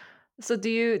 So do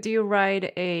you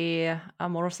ride a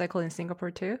motorcycle in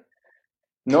Singapore too?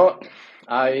 No,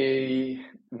 I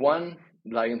one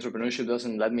like entrepreneurship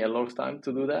doesn't let me a lot of time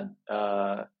to do that,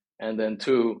 and then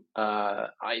two,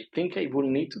 I think I will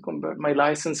need to convert my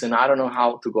license, and I don't know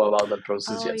how to go about that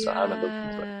process Oh yet, so I haven't looked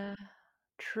into it. yeah.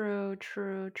 True,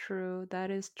 true, true.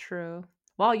 That is true.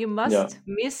 Wow, you Yeah, must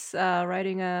miss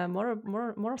riding a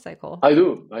motorcycle. I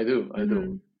do.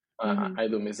 Mm-hmm. Mm-hmm. I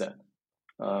do miss that.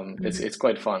 It's Mm-hmm. it's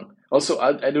quite fun. Also,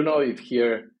 I don't know if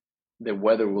here the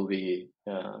weather will be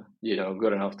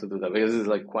good enough to do that because it's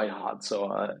like quite hot, so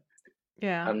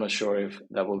Yeah. I'm not sure if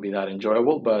that will be that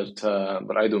enjoyable, but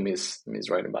I do miss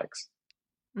riding bikes.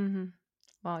 Mm-hmm.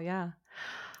 Well, yeah.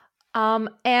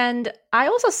 And I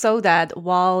also saw that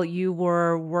while you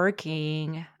were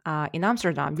working in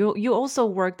Amsterdam, you also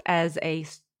worked as a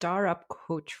startup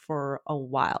coach for a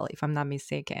while, if I'm not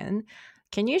mistaken.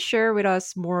 Can you share with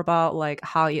us more about like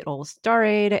how it all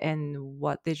started and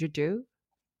what did you do?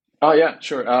 Oh yeah,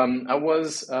 sure. I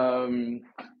was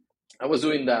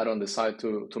doing that on the side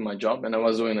to my job, and I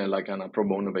was doing it like on a pro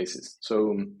bono basis.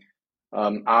 So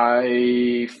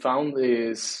I found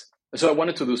this. So I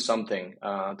wanted to do something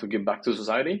to give back to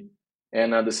society,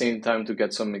 and at the same time to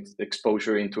get some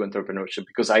exposure into entrepreneurship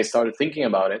because I started thinking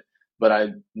about it, but I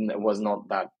was not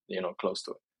that close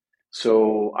to it.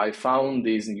 So I found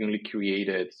this newly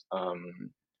created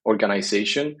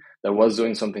organization that was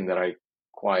doing something that I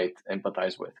quite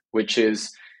empathize with, which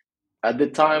is at the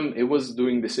time it was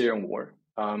during the Syrian war,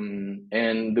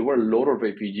 and there were a lot of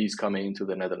refugees coming into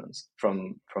the Netherlands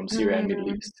from Syria and Middle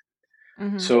Mm-hmm. East.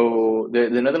 Mm-hmm. So the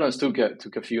Netherlands took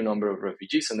a few number of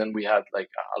refugees, and then we had like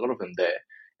a lot of them there.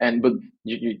 But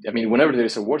I mean, whenever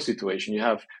there's a war situation, you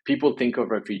have people think of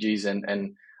refugees, and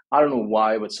I don't know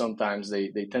why, but sometimes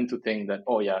they tend to think that,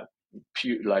 oh yeah,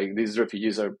 like these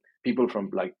refugees are people from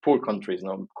like poor countries,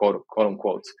 no, quote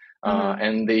unquote, Mm-hmm.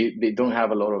 and they don't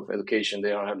have a lot of education. They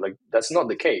don't have like that's not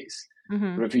the case.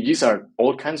 Mm-hmm. Refugees are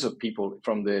all kinds of people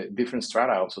from the different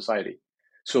strata of society.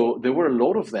 So there were a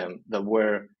lot of them that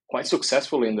were quite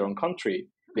successful in their own country.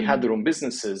 They had Mm-hmm. their own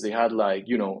businesses. They had like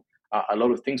a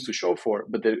lot of things to show for,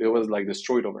 but it was like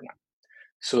destroyed overnight.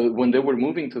 So when they were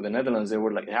moving to the Netherlands, they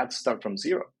had to start from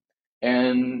zero.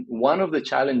 And one of the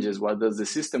challenges was that the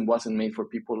system wasn't made for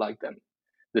people like them.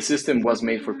 The system was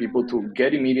made for people to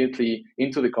get immediately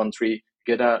into the country,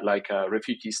 get a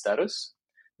refugee status,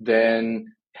 then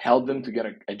help them to get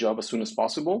a job as soon as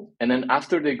possible, and then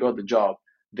after they got the job,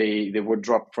 they were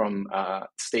dropped from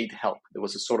state help. There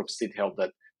was a sort of state help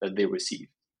that they received.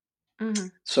 Mm-hmm.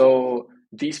 So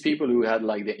these people who had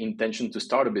like the intention to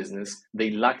start a business, they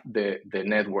lacked the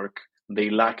network, they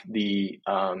lacked the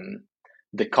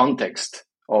context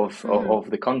Mm-hmm. of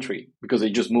the country because they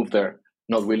just moved there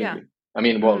not Yeah. willingly. I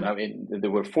mean, well, Mm-hmm. I mean, they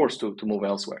were forced to move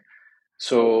elsewhere.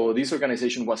 So this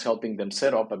organization was helping them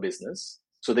set up a business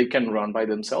so they can run by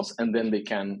themselves, and then they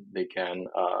can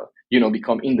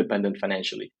become independent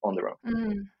financially on their own.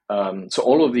 Mm-hmm. So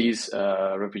all of these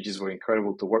refugees were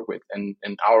incredible to work with, and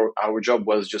our job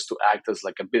was just to act as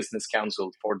like a business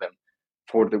council for them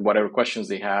for the whatever questions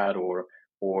they had, or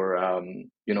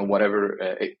whatever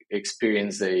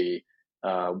experience they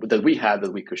that we had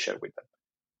that we could share with them.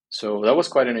 So that was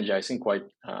quite energizing, quite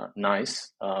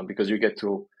nice, because you get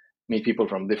to meet people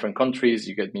from different countries,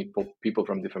 you get to meet people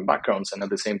from different backgrounds, and at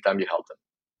the same time you help them.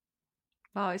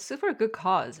 Wow, it's super good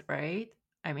cause, right?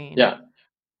 I mean, Yeah,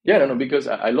 yeah, no, no, yeah. because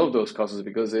I love those causes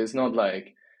because it's not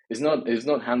like it's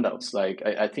not handouts. Like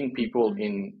I think people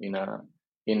Mhm.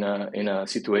 in a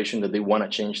situation that they want to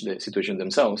change the situation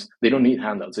themselves, they don't need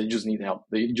handouts. They just need help.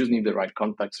 They just need the right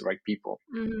contacts, the right people.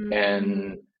 Mhm. And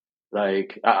Mhm.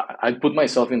 like I put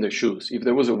myself in their shoes. If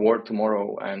there was a war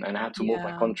tomorrow and I had to move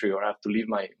my Yeah. country or I have to leave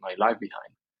my life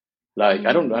behind, like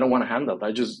I Mhm. don't want a handout.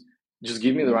 I just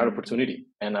give me the right Mhm. opportunity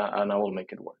and I will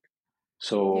make it work. Yeah.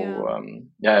 So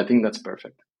yeah, I think that's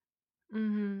perfect.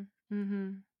 Mhm.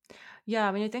 Mhm.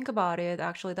 Yeah, when you think about it,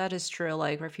 actually, that is true.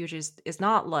 Like, refugees, it's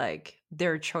not like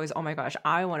their choice. Oh my gosh,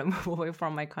 I want to move away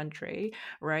from my country,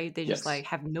 right? They just Yes. like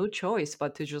have no choice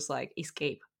but to just like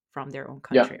escape from their own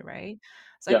Yeah. country, right?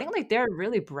 So I Yeah. think like they're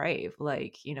really brave,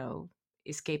 like,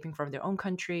 escaping from their own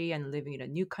country and living in a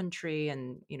new country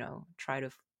and, try to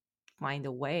find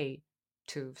a way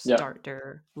to Yeah. start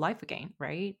their life again,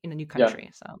 right? In a new Yeah. country.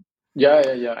 So, Yeah.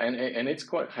 Yeah. Yeah. And it's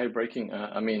quite heartbreaking.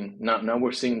 I mean, now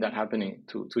we're seeing that happening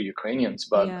to Ukrainians,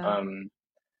 but yeah.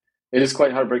 it is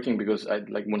quite heartbreaking because I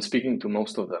like when speaking to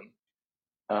most of them,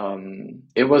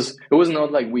 it was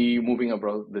not like we moving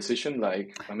abroad decision. Like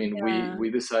I mean, we Yeah. we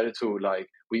decided to like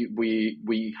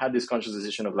we had this conscious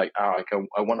decision of like, like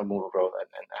I want to move abroad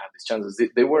and have these chances.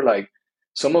 They were like,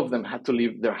 some of them had to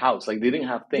leave their house. Like they didn't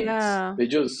have things. Yeah. They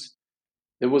just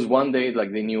there was one day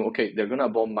like they knew, okay, they're gonna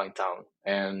bomb my town,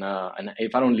 and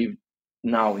if I don't leave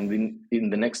now in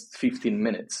the next 15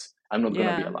 minutes, I'm not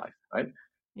gonna be Yeah. alive, right?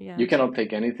 You Yes. cannot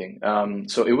take anything.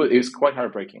 So it was quite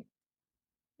heartbreaking.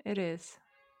 It is.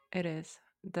 It is.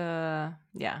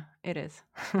 Yeah, it is.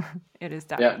 It is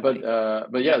Yeah, but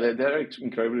definitely. yeah, they're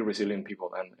incredibly resilient people,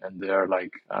 and they are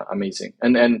like amazing.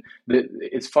 And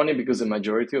it's funny because the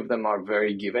majority of them are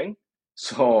very giving.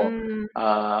 So Mm.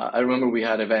 I remember we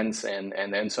had events, and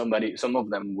then some of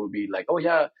them will be like, "Oh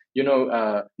yeah,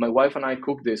 my wife and I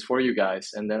cooked this for you guys,"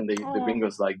 and then they Oh, bring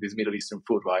us like this Middle Eastern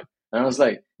food, right? And I was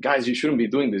like, "Guys, you shouldn't be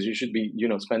doing this. You should be,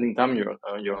 spending time on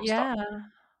your own stuff." yeah.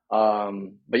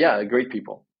 But yeah, great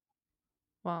people.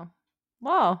 Wow.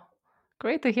 Wow.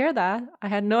 Great to hear that. I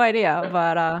had no idea, Yeah.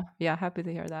 but yeah, happy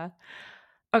to hear that.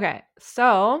 Okay.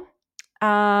 So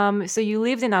you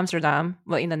lived in Amsterdam,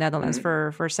 well, in the Netherlands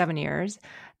Mhm. for 7 years.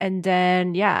 And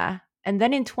then yeah, and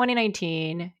then in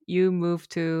 2019 you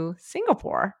moved to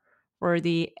Singapore for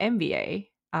the MBA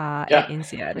at Yeah.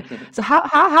 INSEAD. So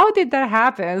how did that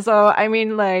happen? So I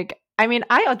mean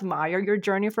I admire your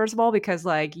journey first of all because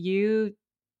like you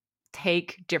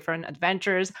take different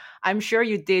adventures. I'm sure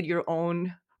you did your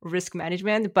own risk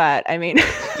management, but I mean,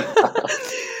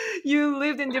 you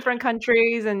lived in different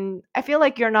countries, and I feel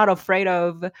like you're not afraid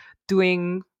of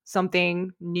doing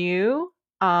something new.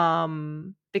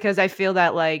 Because I feel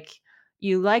that like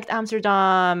you liked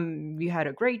Amsterdam, you had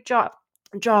a great job,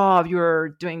 you're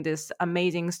doing this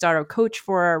amazing startup coach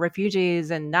for refugees,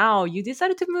 and now you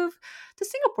decided to move to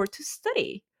Singapore to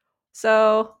study.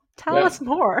 So tell Yeah. us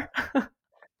more.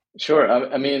 Sure.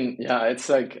 I mean, yeah, it's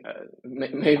like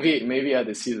maybe at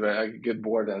the season where I get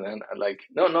bored and then I like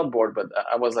no, not bored, but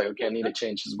I was like, okay, I need a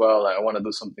change as well. I want to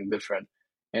do something different,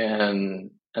 and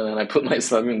then I put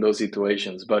myself in those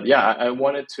situations. But yeah, I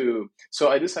wanted to. So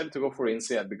I decided to go for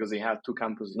INSEAD because they have two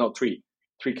campuses, no, three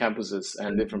campuses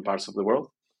in different parts of the world.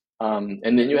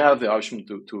 And then you have the option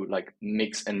to like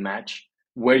mix and match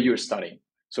where you're studying.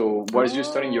 So whereas you're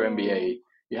studying your Oh. MBA,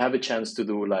 you have a chance to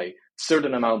do like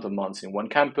certain amount of months in one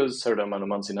campus, certain amount of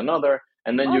months in another,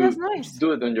 and then Oh, that's you nice.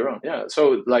 do it on your own. Yeah.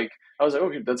 So like I was like,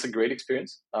 okay, that's a great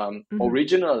experience. Mhm,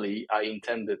 Originally, I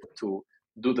intended to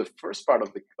do the first part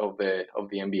of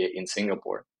the MBA in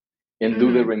Singapore and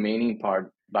do the mhm, remaining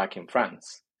part back in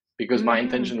France because my mhm.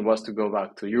 intention was to go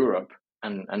back to Europe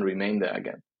and remain there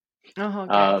again. Oh,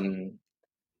 okay. Um,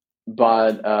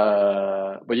 but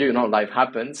life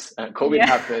happens. COVID Yeah.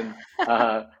 happened.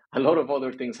 A lot of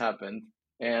other things happened,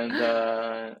 and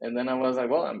then I was like,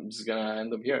 well, I'm just gonna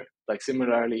end up here. Like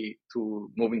similarly to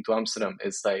moving to Amsterdam,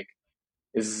 it's like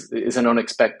is an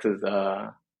unexpected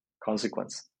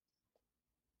consequence.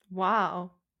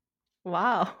 Wow.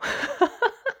 Wow.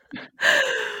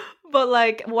 But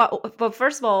like what but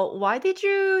first of all, why did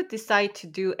you decide to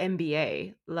do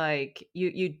MBA? Like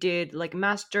you did like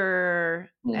master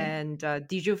Hmm. and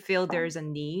did you feel there's a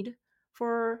need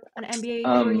for an MBA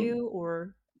for Um, you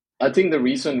or I think the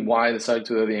reason why I decided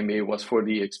to do the MBA was for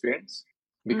the experience.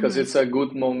 because Mm-hmm. it's a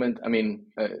good moment. I mean,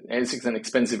 it's an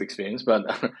expensive experience, but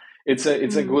it's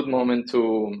a Mm-hmm. good moment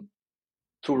to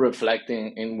reflect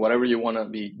in whatever you want to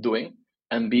be doing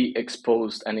and be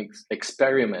exposed and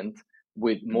experiment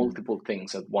with multiple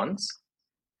things at once.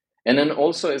 And then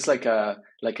also it's like a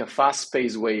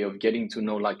fast-paced way of getting to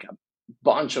know like a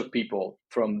bunch of people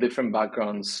from different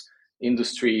backgrounds,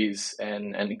 industries,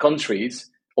 and countries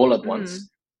all at Mm-hmm. once.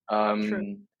 True.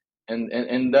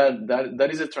 And that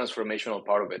is a transformational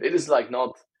part of it. It is like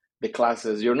not the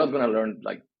classes. You're not going to learn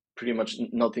like pretty much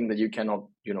nothing that you cannot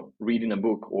read in a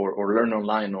book or learn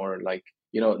online, or like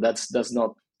that's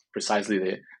not precisely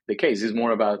the case. It's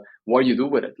more about what you do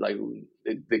with it, like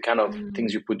the kind of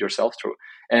things Mm-hmm. you put yourself through.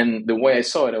 And the way I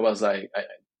saw it, it was like,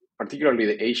 particularly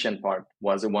the Asian part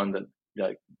was the one that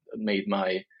like made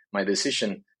my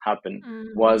decision happen.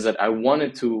 Was that I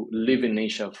wanted to live in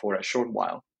Asia for a short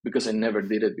while because I never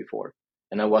did it before,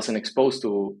 and I wasn't exposed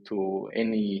to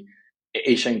any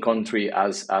Asian country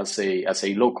as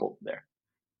a local there.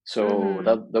 So Mm-hmm.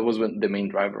 that was the main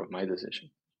driver of my decision.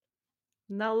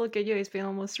 Now look at you. It's been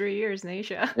almost 3 years in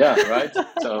Asia. Yeah, right.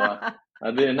 So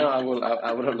I didn't know I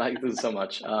would have liked it so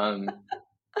much.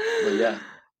 But yeah.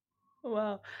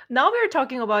 Well, now we're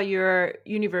talking about your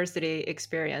university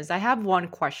experience. I have one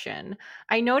question.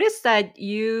 I noticed that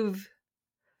you've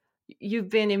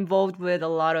been involved with a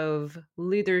lot of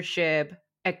leadership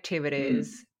Mm.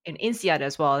 activities in INSEAD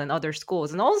as well and other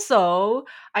schools. And also,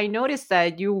 I noticed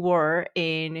that you were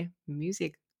in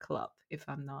music club, if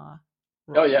I'm not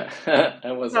Oh wrong. yeah,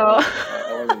 I was I So was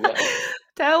I was yeah.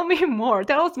 tell me more.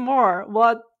 Tell us more.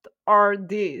 What are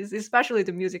these, especially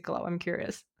the music club? I'm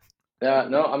curious. Yeah,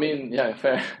 no, I mean, yeah,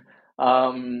 fair.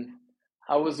 Um,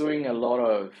 I was doing a lot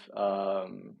of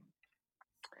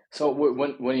so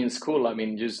when you're in school, I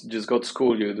mean, just go to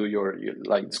school, you do your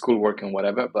like schoolwork and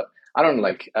whatever. But I don't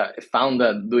like found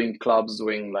that doing clubs,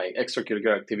 doing like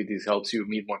extracurricular activities helps you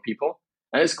meet more people,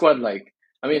 and it's quite like,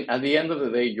 I mean, at the end of the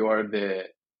day, you're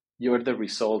the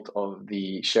result of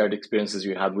the shared experiences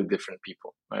you had with different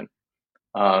people, right?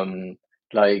 um,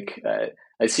 like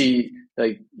I see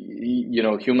like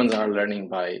humans are learning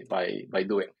by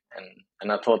doing,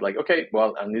 and I thought like, okay,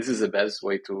 well, and this is the best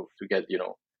way to get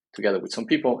together with some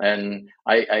people. And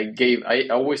I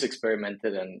always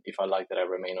experimented, and if I liked it I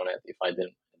remain on it, if I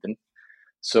didn't I didn't.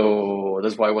 So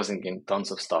that's why I wasn't getting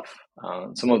tons of stuff.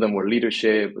 Some of them were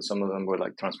leadership, some of them were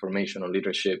like transformational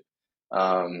leadership.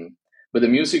 Um, but the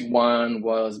music one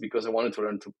was because I wanted to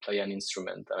learn to play an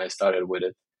instrument, and I started with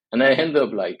it, and I ended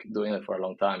up like doing it for a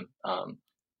long time,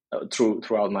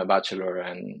 throughout my bachelor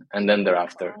and then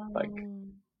thereafter. Like,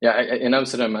 Oh. yeah, in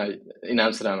Amsterdam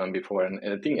and before, and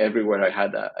I think everywhere I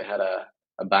had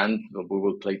a band that we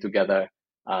would play together,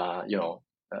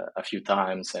 a few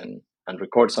times and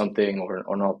record something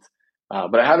or not.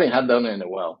 But I haven't had done it in a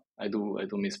while. I do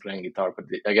miss playing guitar, but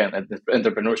again,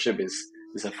 entrepreneurship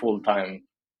is a full time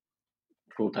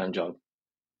job.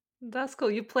 That's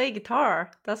cool. You play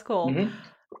guitar. That's cool. Hmm.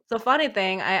 So funny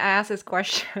thing, I asked this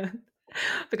question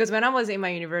because when I was in my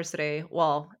university,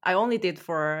 well, I only did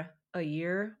for a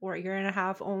year or a year and a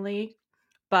half only,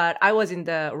 but I was in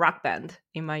the rock band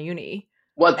in my uni.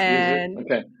 What is it? And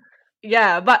Okay.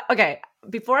 yeah, but okay,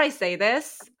 before I say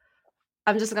this,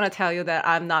 I'm just gonna tell you that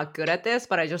I'm not good at this,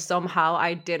 but I just somehow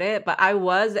I did it. But I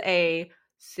was a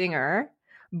singer.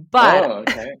 But Oh,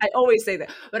 okay. I always say that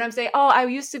when I'm saying, "Oh, I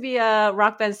used to be a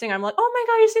rock band singer," I'm like, "Oh my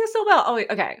god, you sing so well!" Oh, wait,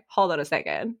 okay, hold on a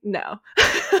second. No,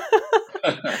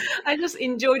 I just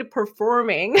enjoyed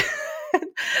performing,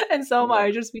 and somehow Yeah.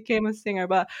 I just became a singer.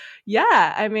 But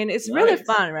yeah, I mean, it's really Nice.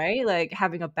 fun, right? Like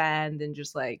having a band and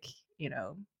just like you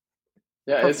know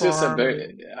Yeah, it's just a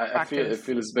very. perform, I feel practice.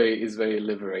 it's very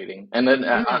liberating. And then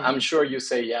Mm, I'm sure you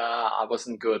say, yeah, I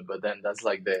wasn't good, but then that's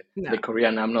like the no.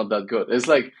 Korean. I'm not that good. It's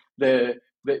like the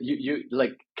you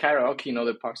like karaoke in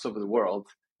other parts of the world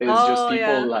is just Oh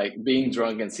people yeah. like being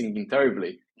drunk and singing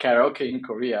terribly. Karaoke in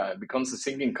Korea becomes a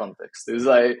singing contest. It's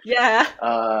like, Yeah.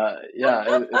 yeah,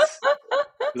 it's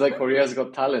like Korea's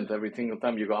Got Talent every single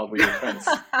time you go out with your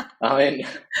friends. I mean,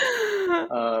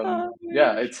 Oh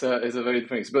yeah, my it's a very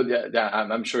different experience. But yeah, yeah,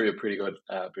 I'm sure you're pretty good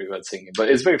at singing. But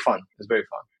it's very fun. It's very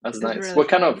fun. That's it's nice. really What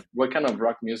kind fun. of what kind of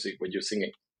rock music were you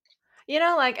singing?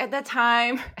 Like at that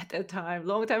time,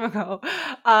 long time ago,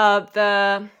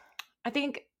 the I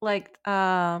think like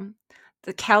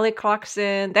the Kelly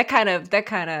Clarkson, that kind of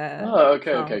Oh,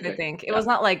 okay, okay, songs. I okay. think it Yeah, was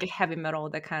not like heavy metal,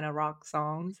 that kind of rock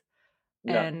songs.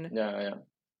 yeah, And yeah, yeah.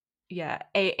 yeah,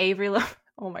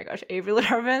 oh my gosh, Avery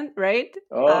Lavigne, right?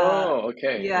 Uh, Oh,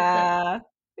 okay, okay. yeah,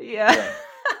 yeah,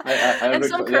 Yeah, I and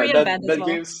some recall. Yeah, Korean that band as that well.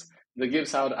 gives that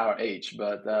gives out our age.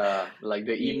 But like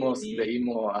the emo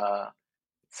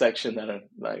section that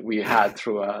like we had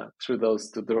through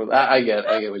those tutorials. I get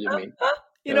what you mean.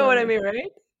 You know what I mean,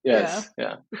 right? Yeah. Yes,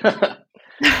 yeah.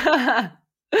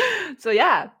 So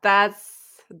yeah,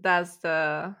 that's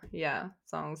the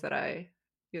songs that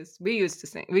we used to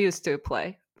sing, we used to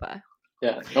play, but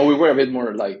Yeah, no, we were a bit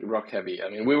more like rock heavy. I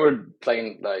mean, we were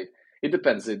playing like it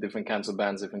depends. Different kinds of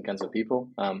bands, different kinds of people.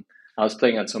 I was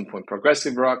playing at some point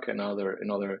progressive rock, and other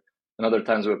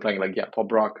times we were playing like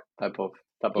pop rock type of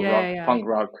yeah, rock, yeah. punk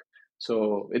rock.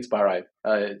 So it's varied.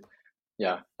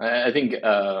 Yeah, I think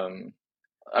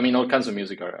I mean all kinds of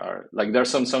music are like there are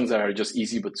some songs that are just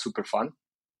easy but super fun.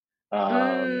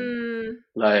 Um, Mm,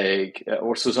 like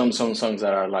also some songs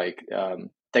that are like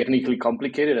technically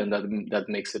complicated and that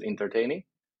makes it entertaining,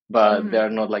 but mm-hmm. they're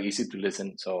not like easy to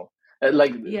listen. So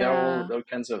like there are Yeah. all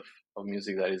kinds of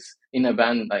music that is in a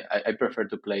band. I prefer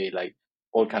to play like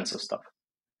all kinds of stuff,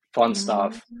 fun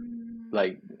stuff, Mm,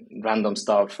 like random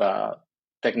stuff,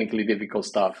 technically difficult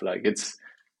stuff. Like it's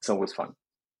always fun.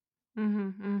 mm-hmm,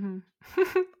 mm-hmm.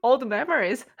 All the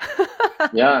memories.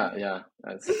 Yeah,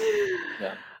 that's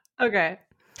yeah. Okay.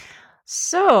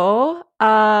 So,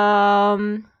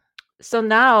 so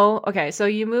now, okay, so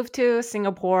you moved to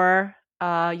Singapore,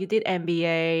 you did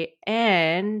MBA,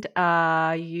 and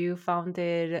you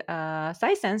founded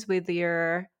Cysense with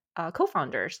your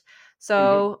co-founders.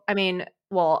 Hmm. So, I mean,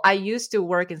 well, I used to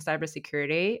work in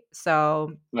cybersecurity,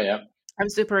 so Oh yeah. I'm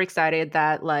super excited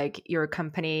that like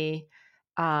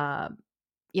uh,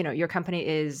 your company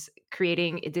is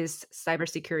creating this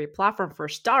cybersecurity platform for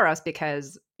startups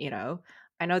because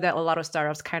I know that a lot of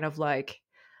startups kind of like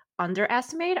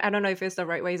underestimate. I don't know if it's the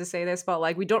right way to say this, but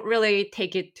like we don't really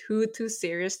take it too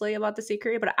seriously about the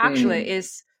security, but actually Mm,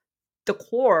 is the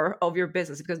core of your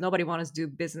business because nobody wants to do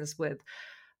business with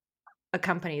a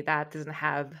company that doesn't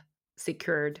have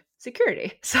secured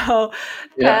security. So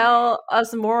yeah. tell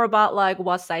us more about like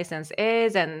what Cysense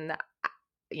is and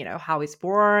how it's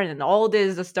born and all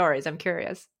these stories. I'm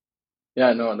curious.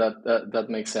 Yeah, no, that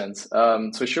makes sense.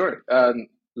 So sure.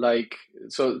 Like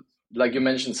so, like you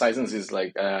mentioned, Cysense is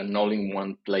like an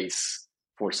all-in-one place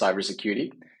for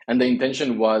cybersecurity, and the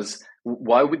intention was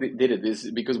why we did it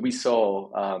is because we saw.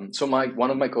 So my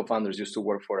one of my co-founders used to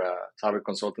work for a cyber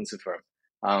consultancy firm,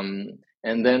 um,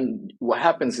 and then what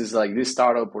happens is like this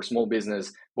startup or small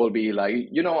business will be like,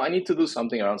 I need to do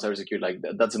something around cybersecurity. Like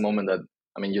that's the moment that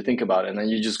I mean, you think about it, and then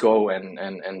you just go and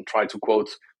try to quote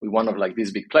with one of like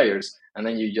these big players, and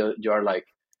then you are like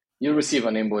you receive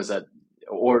an invoice that,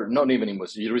 or not even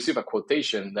invoice, you receive a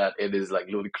quotation that it is like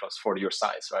ludicrous for your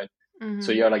size, right?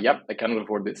 So Mm-hmm. you're like, yep, I cannot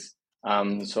afford this.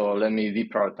 So let me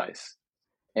deprioritize.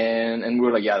 And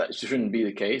we're like, yeah, that shouldn't be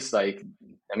the case. Like,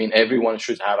 I mean, everyone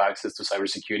should have access to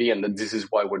cybersecurity, and that this is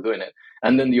why we're doing it.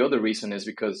 And then the other reason is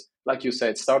because, like you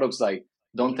said, startups like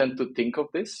don't tend to think of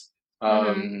this.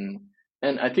 Mm-hmm.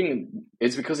 And I think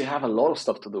it's because they have a lot of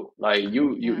stuff to do. Like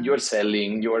Yeah. you're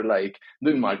selling, you're like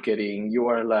doing marketing, you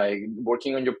are like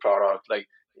working on your product. Like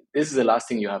this is the last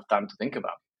thing you have time to think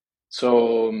about.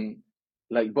 So,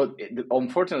 but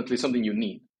unfortunately, something you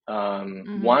need.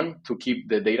 Mm-hmm. One, to keep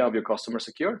the data of your customer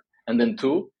secure, and then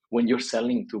two, when you're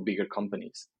selling to bigger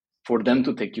companies, for them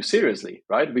to take you seriously,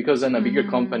 right? Because then a bigger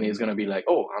company Mm-hmm. is going to be like,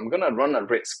 oh, I'm going to run a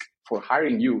risk for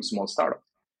hiring you, small startup.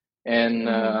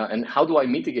 Mm-hmm. And how do I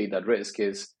mitigate that risk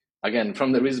is again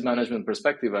from the risk management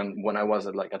perspective. And when I was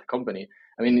at a company,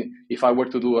 I mean, if I were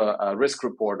to do a risk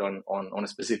report on a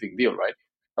specific deal, right?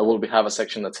 I will have a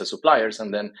section that says suppliers,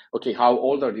 and then okay, how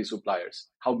old are these suppliers?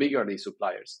 How big are these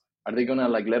suppliers? Are they gonna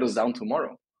like let us down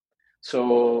tomorrow?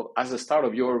 So as a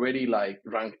startup, you're already like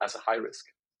ranked as a high risk.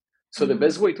 So the Mm-hmm.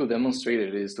 best way to demonstrate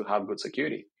it is to have good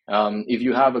security. If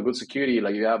you have a good security,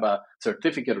 like you have a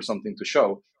certificate or something to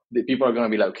show, the people are going to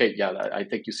be like, okay, yeah, I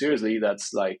take you seriously.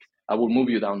 That's like I will move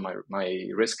you down my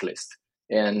risk list,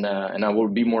 and I will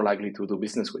be more likely to do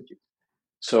business with you.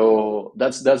 So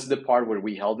that's the part where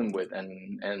we help them with,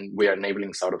 and we are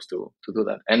enabling startups to do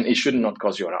that. And it should not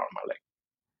cost you an arm or a leg.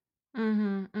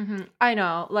 Mm-hmm. Mm-hmm. I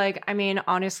know. Like, I mean,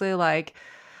 honestly, like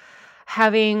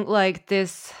having like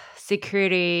this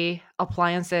security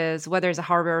appliances, whether it's a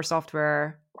hardware or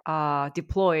software,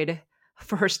 deployed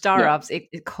for Yeah, startups,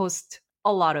 it costs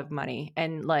a lot of money.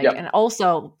 And like, yeah, and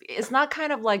also it's not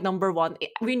kind of like number one.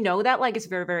 We know that like it's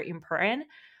very, very important.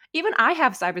 Even I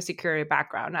have cybersecurity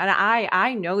background and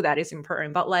I know that it's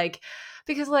important, but like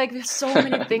because like there's so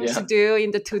many things to yeah, do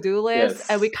in the to-do list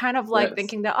and we yes, kind of like yes,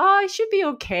 thinking that it should be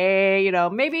okay,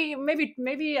 maybe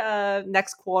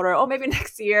next quarter or maybe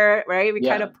next year, right? We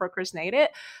kind yeah. of procrastinate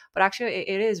it, but actually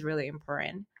it is really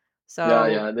important. So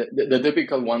The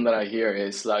typical one that I hear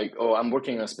is like, oh, I'm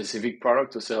working on a specific product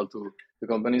to sell to the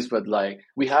companies, but like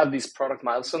we have this product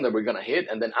milestone that we're gonna hit,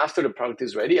 and then after the product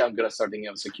is ready, I'm gonna start thinking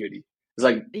of security. It's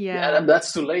like, yeah, yeah.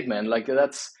 that's too late, man. Like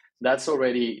that's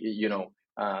already,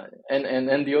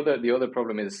 and the other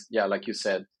problem is, yeah, like you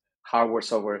said, hardware,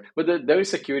 software, but there is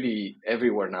security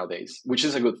everywhere nowadays, which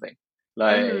is a good thing.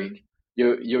 Like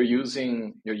Mm-hmm. you're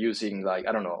using like,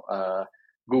 I don't know,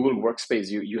 Google Workspace,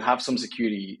 you have some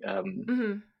security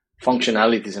Mm-hmm.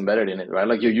 functionalities embedded in it, right?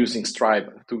 Like you're using Stripe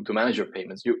to manage your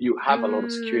payments. You have a lot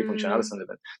of security functionalities Mm, in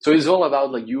it. So it's all about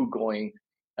like you going,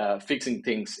 fixing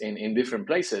things in different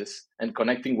places and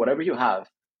connecting whatever you have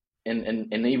and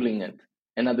enabling it.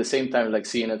 And at the same time, like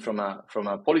seeing it from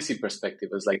a policy perspective,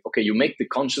 is like, okay, you make the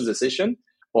conscious decision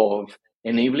of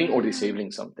enabling or mm,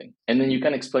 disabling something, and then you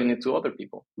can explain it to other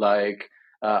people. Like,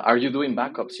 are you doing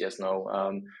backups? Yes, no.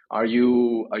 Are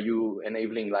you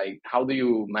enabling, like, how do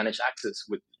you manage access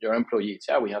with your employees?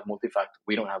 Yeah, we have multi-factor.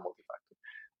 We don't have multi-factor.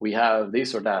 We have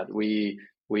this or that. We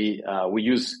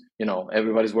use,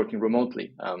 everybody's working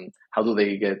remotely. How do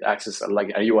they get access?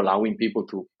 Like, are you allowing people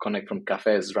to connect from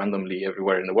cafes randomly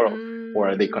everywhere in the world, or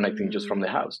are they connecting just from mm.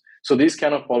 the house? So these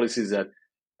kind of policies that,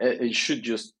 it should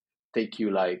just take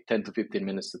you like 10 to 15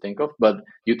 minutes to think of, but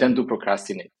you tend to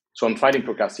procrastinate. So I'm fighting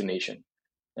procrastination.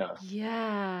 Yeah.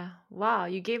 Yeah. Wow,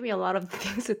 you gave me a lot of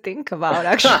things to think about,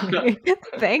 actually.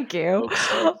 Thank you. Hope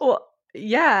so. Well,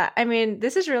 yeah, I mean,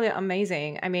 this is really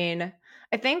amazing. I mean,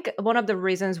 I think one of the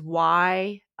reasons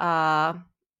why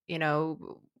you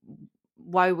know,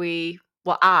 why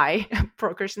I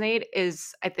procrastinate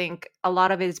is, I think a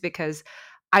lot of it is because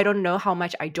I don't know how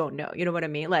much I don't know. You know what I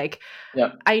mean? Like, Yeah.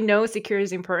 I know security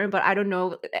is important, but I don't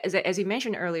know, as you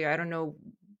mentioned earlier, I don't know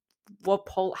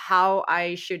how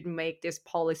I should make this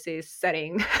policy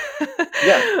setting,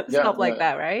 Yeah. Yeah. stuff like Yeah.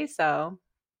 that, right? So,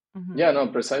 Yeah, mhm. no,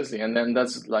 precisely. And then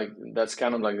that's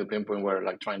kind of like the pinpoint where,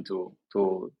 like, trying to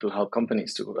help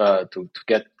companies to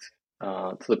get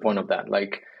to the point of that.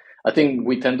 Like, I think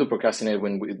we tend to procrastinate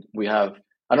when we have,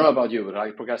 I don't know about you, but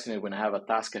I procrastinate when I have a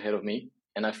task ahead of me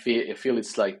and I feel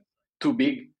it's like too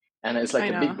big, and it's like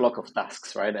I a big know. block of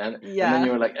tasks, right? And then Yeah,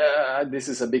 you're like, this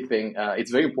is a big thing.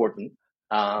 It's very important,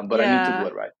 but I need to do yeah.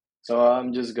 it right. So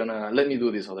I'm just gonna let me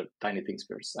do these other tiny things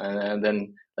first, and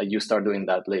then like you start doing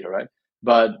that later, right?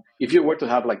 But if you were to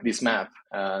have like this map,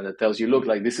 that tells you, look,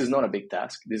 like, this is not a big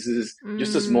task. This is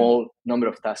just a Mm, small number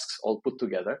of tasks all put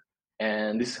together,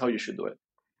 and this is how you should do it.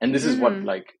 And this is what, mhm,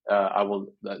 like, I will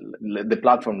the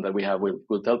platform that we have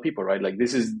will tell people, right? Like,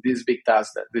 this is this big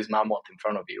task, that this mammoth in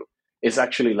front of you is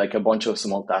actually like a bunch of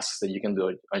small tasks that you can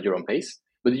do at your own pace.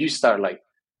 But you start, like,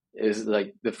 is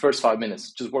like the first 5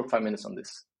 minutes, just work 5 minutes on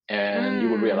this, and you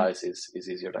will mm. realize is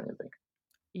easier than you think.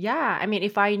 Yeah, I mean,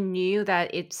 if I knew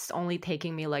that it's only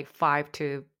taking me like 5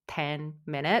 to 10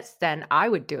 minutes, then I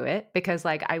would do it, because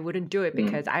like I wouldn't do it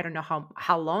because Mm. I don't know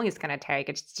how long it's gonna take.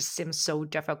 It just seems so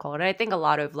difficult. And I think a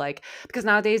lot of, like, because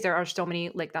nowadays there are so many,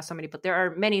 like, not so many, but there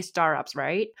are many startups,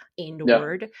 right, in the Yeah.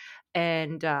 world.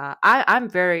 And I'm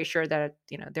very sure that,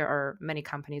 there are many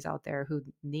companies out there who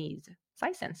need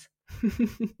Cysense.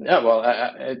 Yeah, well,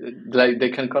 like, they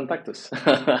can contact us.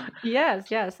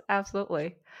 Yes, yes,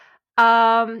 absolutely.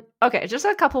 Okay, just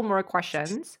a couple more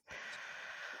questions.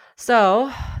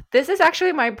 So, this is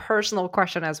actually my personal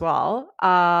question as well.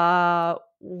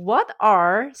 What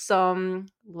are some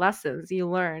lessons you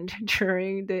learned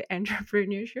during the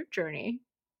entrepreneurship journey?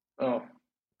 Oh,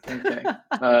 okay.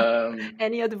 Um,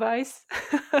 Any advice?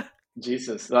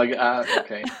 Jesus, like,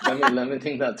 okay. Let me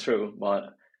think that through.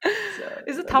 But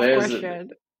It's a tough there's, question.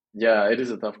 yeah, it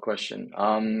is a tough question.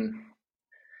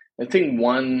 I think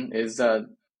one is that,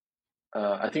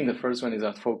 I think the first one is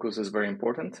that focus is very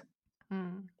important.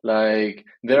 Mm. Like,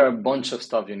 there are a bunch of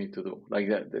stuff you need to do. Like,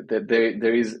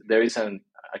 there is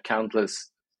a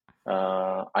countless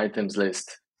items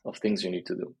list of things you need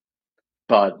to do.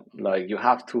 But like, you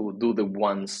have to do the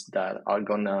ones that are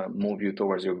gonna move you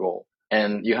towards your goal,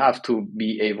 and you have to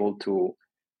be able to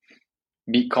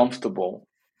be comfortable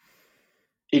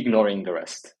ignoring the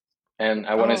rest. And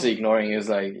I want to say Oh, ignoring is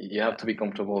like, you have to yeah. be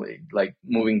comfortable, like,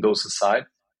 moving those aside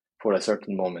for a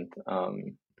certain moment.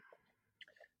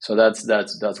 So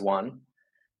that's one.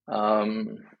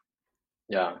 um,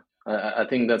 yeah, I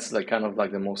think that's like kind of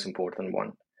like the most important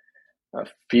one. A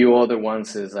few other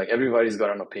ones is like, everybody's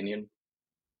got an opinion.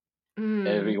 Mm.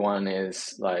 Everyone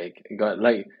is like, got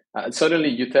like, suddenly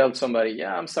you tell somebody,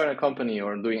 yeah, I'm starting a company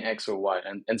or doing X or Y,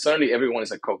 and suddenly everyone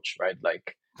is a coach, right?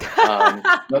 Like,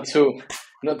 not to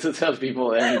not to tell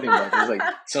people anything, but it's like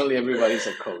suddenly everybody's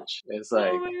a coach. It's Oh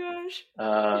like my gosh.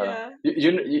 uh, Yeah.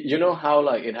 you know how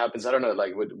like it happens. I don't know,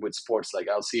 like with sports, like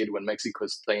I'll see it when Mexico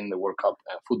is playing the World Cup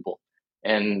football,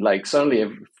 and like suddenly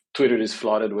Twitter is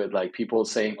flooded with like people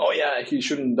saying, "Oh yeah, he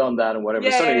shouldn't have done that" and whatever.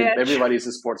 Yeah, yeah, Suddenly yeah. everybody is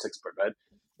a sports expert, right?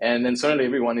 And then suddenly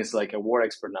everyone is like a war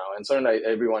expert now, and suddenly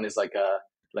everyone is like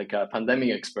a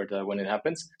pandemic expert when it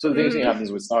happens. So the same thing Mhm.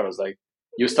 happens with startups. Like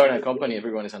you start a company,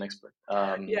 everyone is an expert.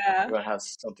 Yeah. Everyone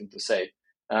has something to say,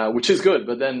 which is good.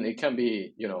 But then it can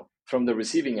be, you know, from the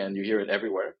receiving end, you hear it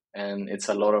everywhere, and it's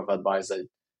a lot of advice that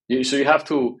so you have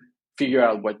to figure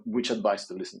out which advice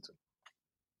to listen to.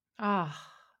 Ah,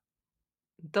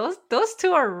 those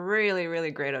two are really,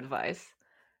 really great advice.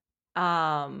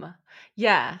 Um,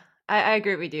 yeah, I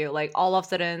agree with you. Like all of a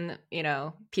sudden,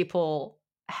 people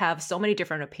have so many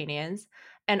different opinions,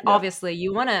 and Yeah. obviously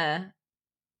you want to,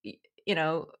 you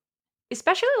know,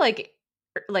 especially like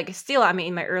still, I mean,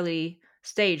 in my early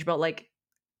stage, but like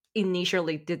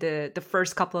initially the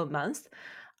first couple of months,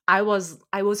 I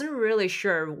wasn't really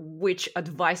sure which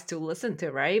advice to listen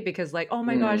to, right? Because like, oh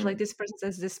my gosh, like Mm. this person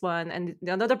says this one and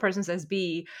the another person says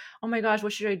B. Oh my gosh,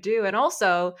 what should I do? And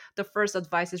also the first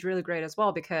advice is really great as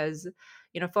well because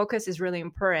focus is really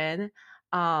important.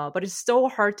 But it's so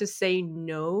hard to say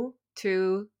no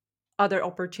to other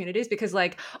opportunities because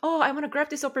like, oh, I want to grab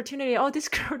this opportunity. Oh, this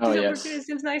Oh this opportunity yes.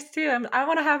 seems nice too. I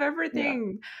want to have Yeah.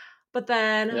 everything. But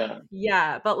then, Yeah.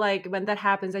 yeah, but like when that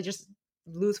happens, I just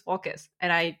lose focus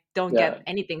and I don't Yeah. get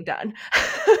anything done.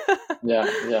 Yeah,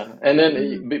 yeah. And then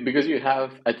Mhm. because you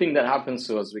have, I think that happens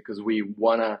to us because we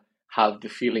wanna have the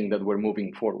feeling that we're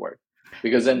moving forward.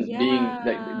 Because then the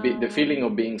Yeah. feeling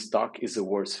of being stuck is the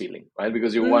worst feeling, right?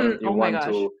 Because you Oh my want gosh.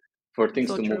 to for things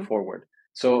So to move true. forward.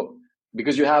 So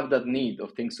because you have that need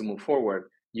of things to move forward,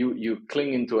 you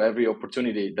cling into every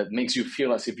opportunity that makes you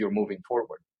feel as if you're moving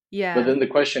forward. But Yeah. then the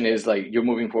question is like you're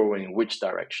moving forward in which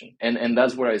direction? And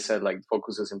that's where I said like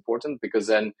focus is important because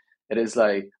then it is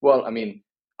like, well, I mean,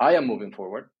 I am moving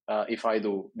forward if I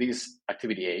do this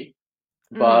activity A,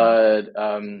 Mhm. but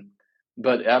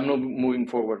I'm not moving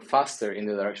forward faster in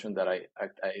the direction that I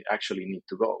actually need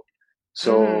to go. Mhm.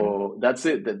 So that's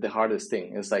it. The hardest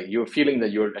thing is like you're feeling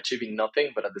that you're achieving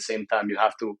nothing, but at the same time you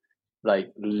have to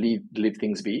like leave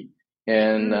things be.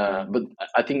 And Mhm. but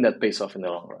I think that pays off in the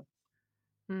long run.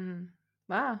 Mhm.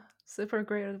 Wow. Super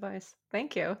great advice.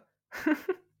 Thank you.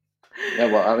 Yeah,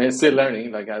 well, I mean, still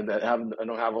learning. Like I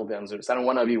don't have all the answers. I don't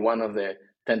want to be one of the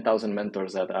 10,000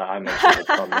 mentors that I mentioned that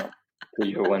come to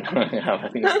you when I have a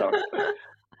new startup.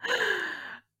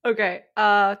 Okay,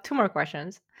 two more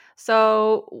questions.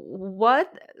 So,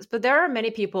 but there are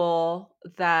many people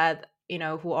that,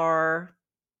 who are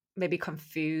maybe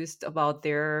confused about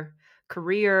their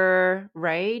career,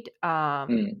 right?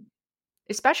 Hmm.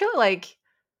 Especially like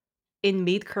in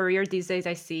mid career these days,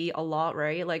 I see a lot,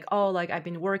 right? Like, oh, like I've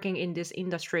been working in this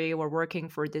industry or working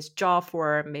for this job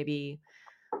for maybe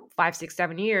 5, 6,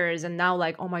 7 years, and now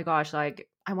like, oh my gosh, like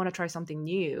I want to try something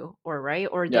new, or right,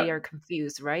 or they Yeah. are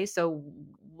confused, right? So,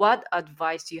 what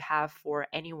advice do you have for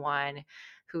anyone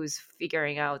who's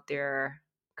figuring out their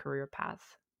career path?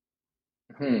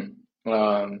 Hmm.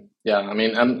 Yeah. I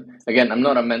mean, I'm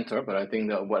not a mentor, but I think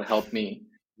that what helped me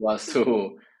was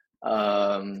to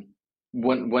um,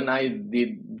 when I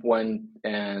did went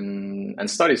and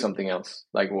study something else,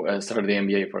 like study the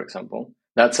MBA, for example.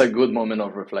 That's a good moment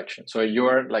of reflection. So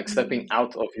you're like stepping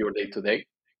out of your day to day.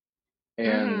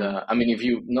 And Mm-hmm. I mean, if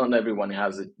you, not everyone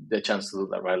has the chance to do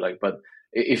that, right? Like, but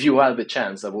if you have the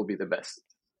chance, that will be the best.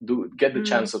 Do get the Mm-hmm.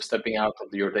 chance of stepping out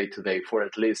of your day to day for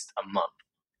at least a month,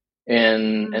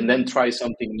 and then try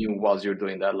something new whilst you're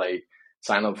doing that. Like,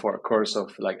 sign up for a course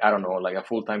of like I don't know, like a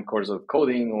full time course of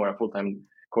coding or a full time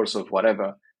course of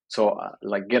whatever. So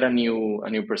like, get a new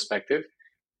perspective,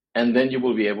 and then you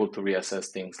will be able to reassess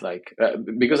things. Like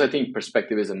because I think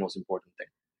perspective is the most important thing.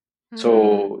 Mm-hmm.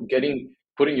 So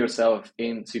putting yourself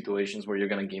in situations where you're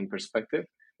going to gain perspective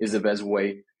is the best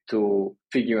way to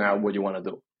figure out what you want to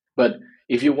do. But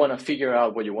if you want to figure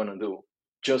out what you want to do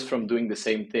just from doing the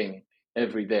same thing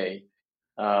every day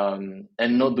and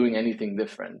not doing anything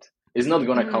different, it's not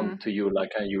going to come Mm-hmm. to you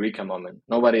like a eureka moment.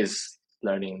 Nobody's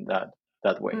learning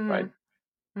that way, right?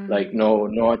 Mm-hmm. Like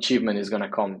no achievement is going to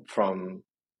come from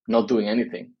not doing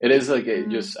anything. It is like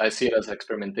Mm-hmm. just I see it as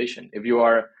experimentation. If you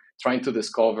are trying to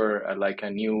discover like a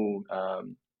new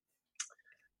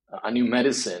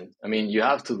medicine, I mean, you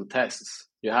have to do tests,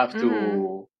 you have Mm-hmm.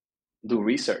 to do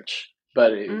research,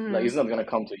 but like Mm-hmm. it's not going to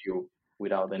come to you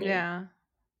without Yeah.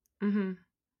 Mm-hmm.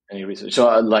 any research.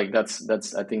 So like that's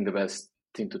I think the best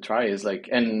thing to try is like,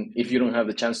 and if you don't have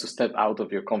the chance to step out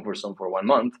of your comfort zone for 1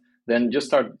 month, then just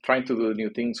start trying to do new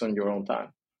things on your own time.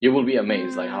 You will be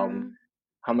amazed, like Mm,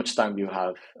 how much time you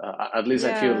have. At least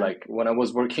I feel yeah. like when I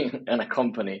was working in a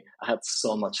company, I had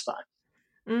so much time.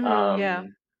 Yeah.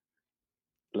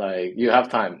 Like you have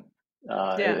time.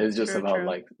 Yeah. It's just True. about True.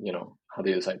 like how do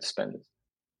you decide to spend it.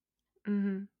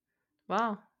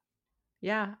 Wow.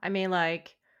 Yeah. I mean,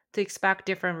 like to expect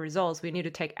different results, we need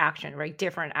to take action, right?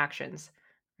 Different actions,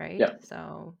 right? Yeah,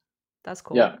 So that's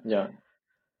cool. yeah, yeah.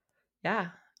 Yeah.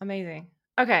 Amazing.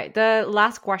 Okay. The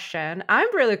last question.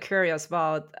 I'm really curious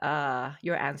about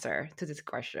your answer to this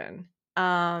question.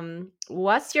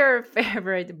 What's your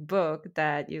favorite book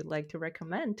that you'd like to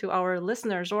recommend to our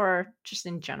listeners or just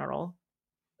in general?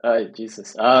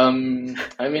 Jesus. I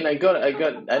mean, I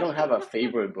don't have a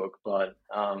favorite book, but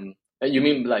you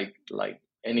mean like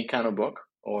any kind of book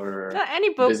or Any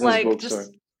book, business like books or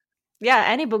just yeah,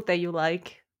 any book that you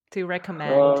like to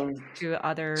recommend um. to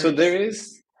So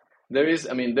others.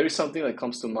 I mean, there is something that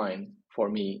comes to mind for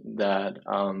me that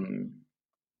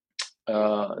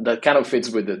that kind of fits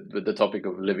with the topic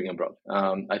of living abroad.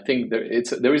 I think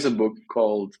there is a book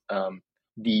called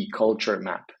The Culture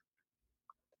Map.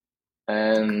 The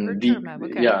And culture map.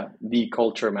 Okay. the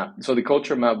culture map. So the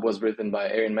culture map was written by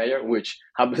Erin Meyer, which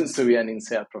happens to be an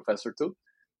INSEAD professor too.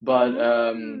 But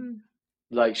Mm.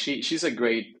 like she's a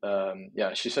great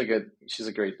she's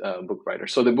a great book writer.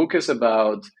 So the book is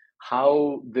about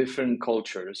how different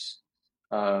cultures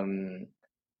um,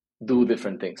 do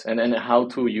different things, and how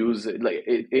to use it. Like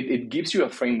it gives you a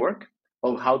framework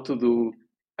of how to do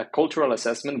a cultural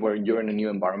assessment where you're in a new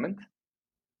environment,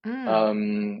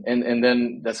 Mm. and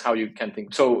then that's how you can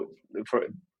think. So for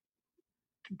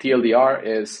TLDR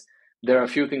is there are a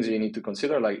few things that you need to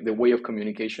consider, like the way of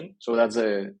communication. So that's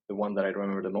the one that I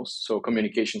remember the most. So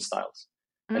communication styles,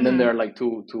 and then there Mm. are like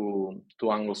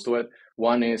two angles to it.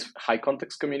 One is high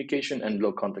context communication and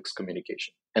low context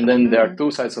communication, and then there are Mm.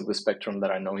 two sides of the spectrum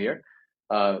that I know here.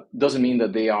 Doesn't mean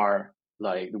that they are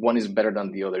like one is better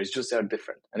than the other. It's just they're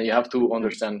different, and you have to Mm.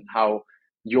 understand how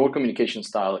your communication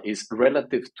style is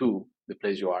relative to the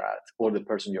place you are at or the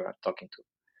person you are talking to.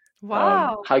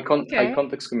 Wow. High Okay.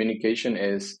 context communication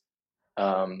is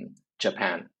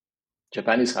Japan.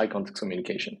 Japan is high context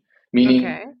communication, meaning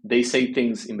Okay. they say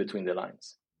things in between the lines.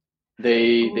 Ooh.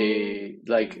 They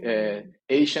like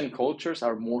Asian cultures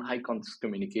are more high context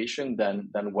communication than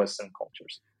Western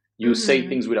cultures. You say Mm-hmm.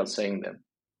 things without saying them,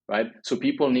 right? So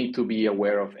people need to be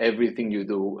aware of everything you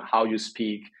do, how you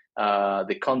speak,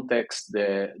 the context,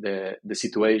 the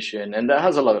situation, and that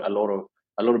has a lot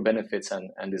of benefits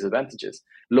and disadvantages.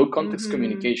 Low context Mm-hmm.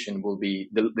 communication will be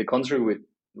the country with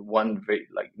one very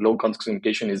like low context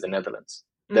communication is the Netherlands.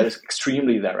 That Mm. is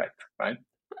extremely direct, right?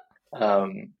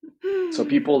 Um, so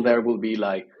people there will be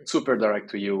like super direct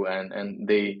to you, and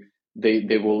they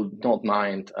will not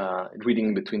mind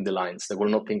reading between the lines. They will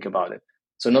not think about it.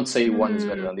 So not say one is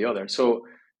better Mm. than the other. So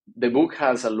the book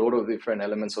has a lot of different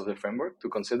elements of the framework to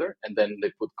consider, and then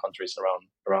they put countries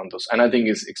around those. And I think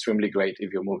it's extremely great if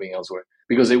you're moving elsewhere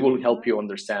because it will help you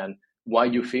understand why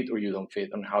you fit or you don't fit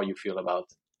and how you feel about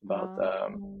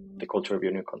Wow. the culture of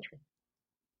your new country.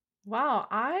 Wow.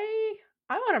 I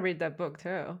want to read that book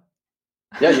too.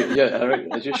 Yeah,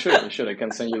 you should. You should. I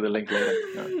can send you the link later.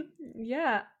 Yeah.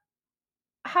 Yeah.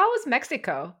 How is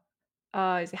Mexico?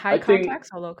 Is it high I think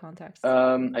context or low context?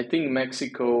 I think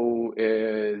Mexico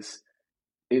is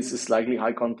slightly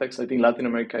high context. I think Latin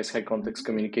America is high context Mm.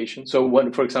 communication. So,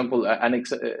 what, for example,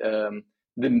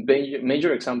 the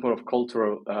major example of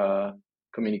cultural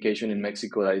communication in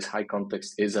Mexico that is high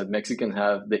context is that Mexicans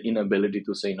have the inability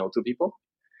to say no to people.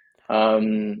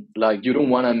 Like you don't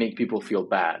want to make people feel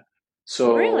bad.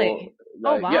 So Really?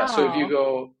 Oh, like yeah, wow.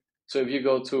 so if you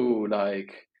go to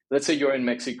like let's say you're in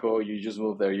Mexico, you just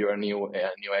moved there, you're a new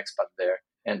expat there,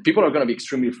 and people are going to be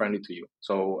extremely friendly to you.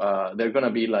 So they're going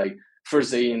to be like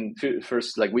first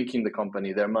like week in the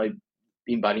company, they might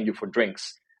be inviting you for drinks,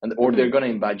 and or they're Mhm. going to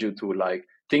invite you to like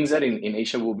things that in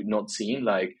Asia will be not seen,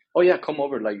 like oh yeah, come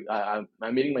over, like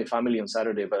I'm meeting my family on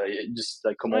Saturday, but just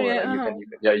like come Oh, over, yeah, like uh-huh. you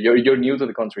can yeah, you're new to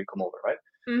the country, come over, right?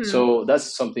 Mhm. So that's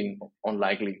something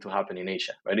unlikely to happen in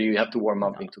Asia, right? You have to warm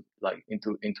up No.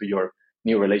 into your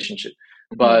new relationship.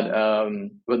 Mhm.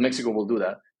 But Mexico will do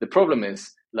that. The problem is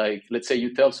like let's say you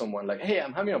tell someone like, hey,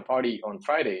 I'm having a party on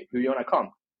Friday. Do you wanna come?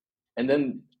 And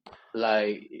then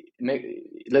like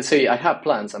let's say I have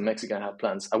plans. I'm Mexican. I have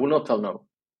plans. I will not tell no.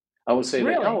 I will say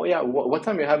like, Really? oh yeah, what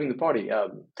time are you having the party?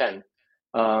 10.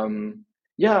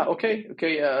 Yeah, okay,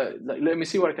 okay. Like, let me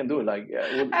see what I can do. Like,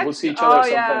 we'll see each other Oh,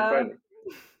 sometime yeah. Friday.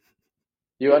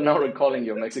 You are now recalling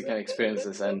your Mexican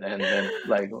experiences, and then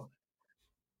like,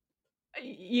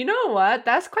 You know what?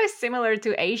 That's quite similar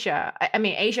to Asia. I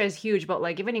mean, Asia is huge, but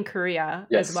like even in Korea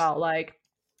as Yes. well, like,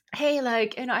 hey,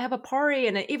 like, I have a party.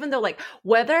 And even though, like,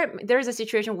 whether there's a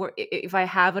situation where if I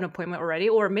have an appointment already,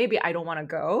 or maybe I don't want to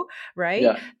go, right?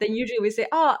 Yeah. Then usually we say,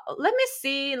 oh, let me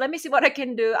see what I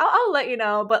can do. I'll let you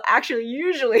know. But actually,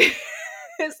 usually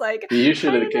it's like,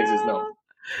 Usually kind the of case is no. no.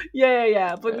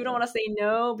 Yeah. But we don't Yeah. want to say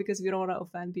no because we don't want to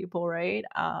offend people, right?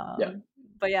 Yeah.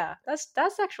 But yeah,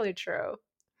 that's actually true.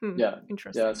 Yeah. Yeah.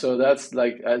 Interesting. So that's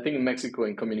like, I think in Mexico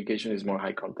in communication is more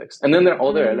high context. And then there are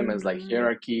other elements like Mhm.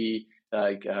 hierarchy,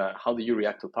 like how do you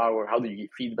react to power? How do you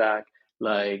give feedback?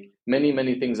 Like many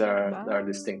things are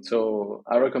distinct. Wow. So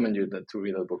I recommend you to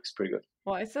read the book. It's pretty good.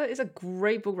 Well, it's a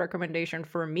great book recommendation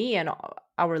for me and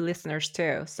our listeners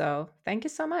too. So thank you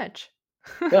so much.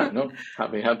 Yeah, no,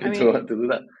 happy I to mean, do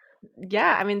that.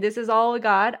 yeah, I mean, this is all we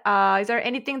got. Is there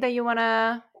anything that you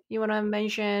wanna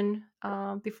mention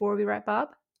before we wrap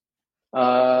up?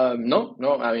 No,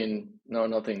 no, I mean, no,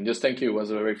 nothing. Just thank you. It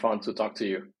was very fun to talk to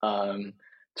you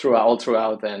throughout, all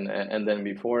throughout, and then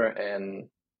before. And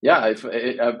yeah, if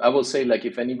I will say, like,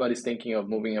 if anybody's thinking of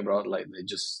moving abroad, like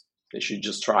they should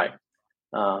just try.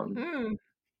 Um, Hmm,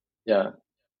 yeah.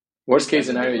 Worst case that's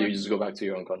a good scenario, one. you just go back to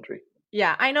your own country.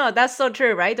 Yeah, I know that's so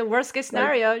true, right? The worst case Like,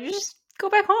 scenario, you just go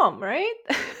back home, right?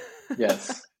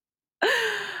 yes.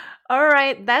 All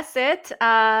right, that's it.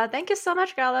 Thank you so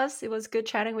much, Carlos. It was good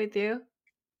chatting with you.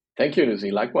 Thank you, Lucy.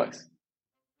 Likewise.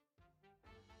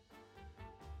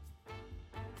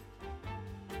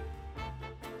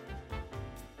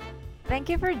 Thank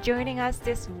you for joining us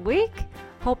this week.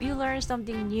 Hope you learned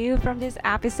something new from this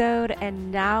episode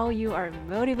and now you are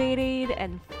motivated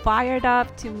and fired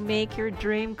up to make your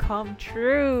dream come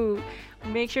true.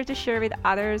 Make sure to share with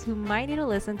others who might need to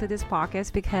listen to this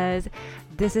podcast because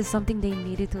this is something they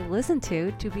needed to listen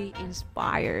to be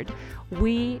inspired.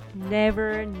 We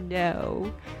never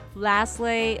know.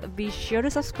 Lastly, be sure to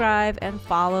subscribe and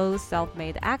follow Self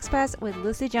Made Experts with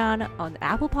Lucy John on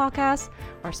Apple Podcasts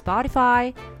or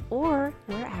Spotify or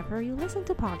wherever you listen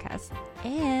to podcasts.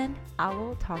 And I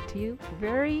will talk to you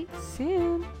very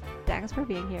soon. Thanks for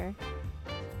being here.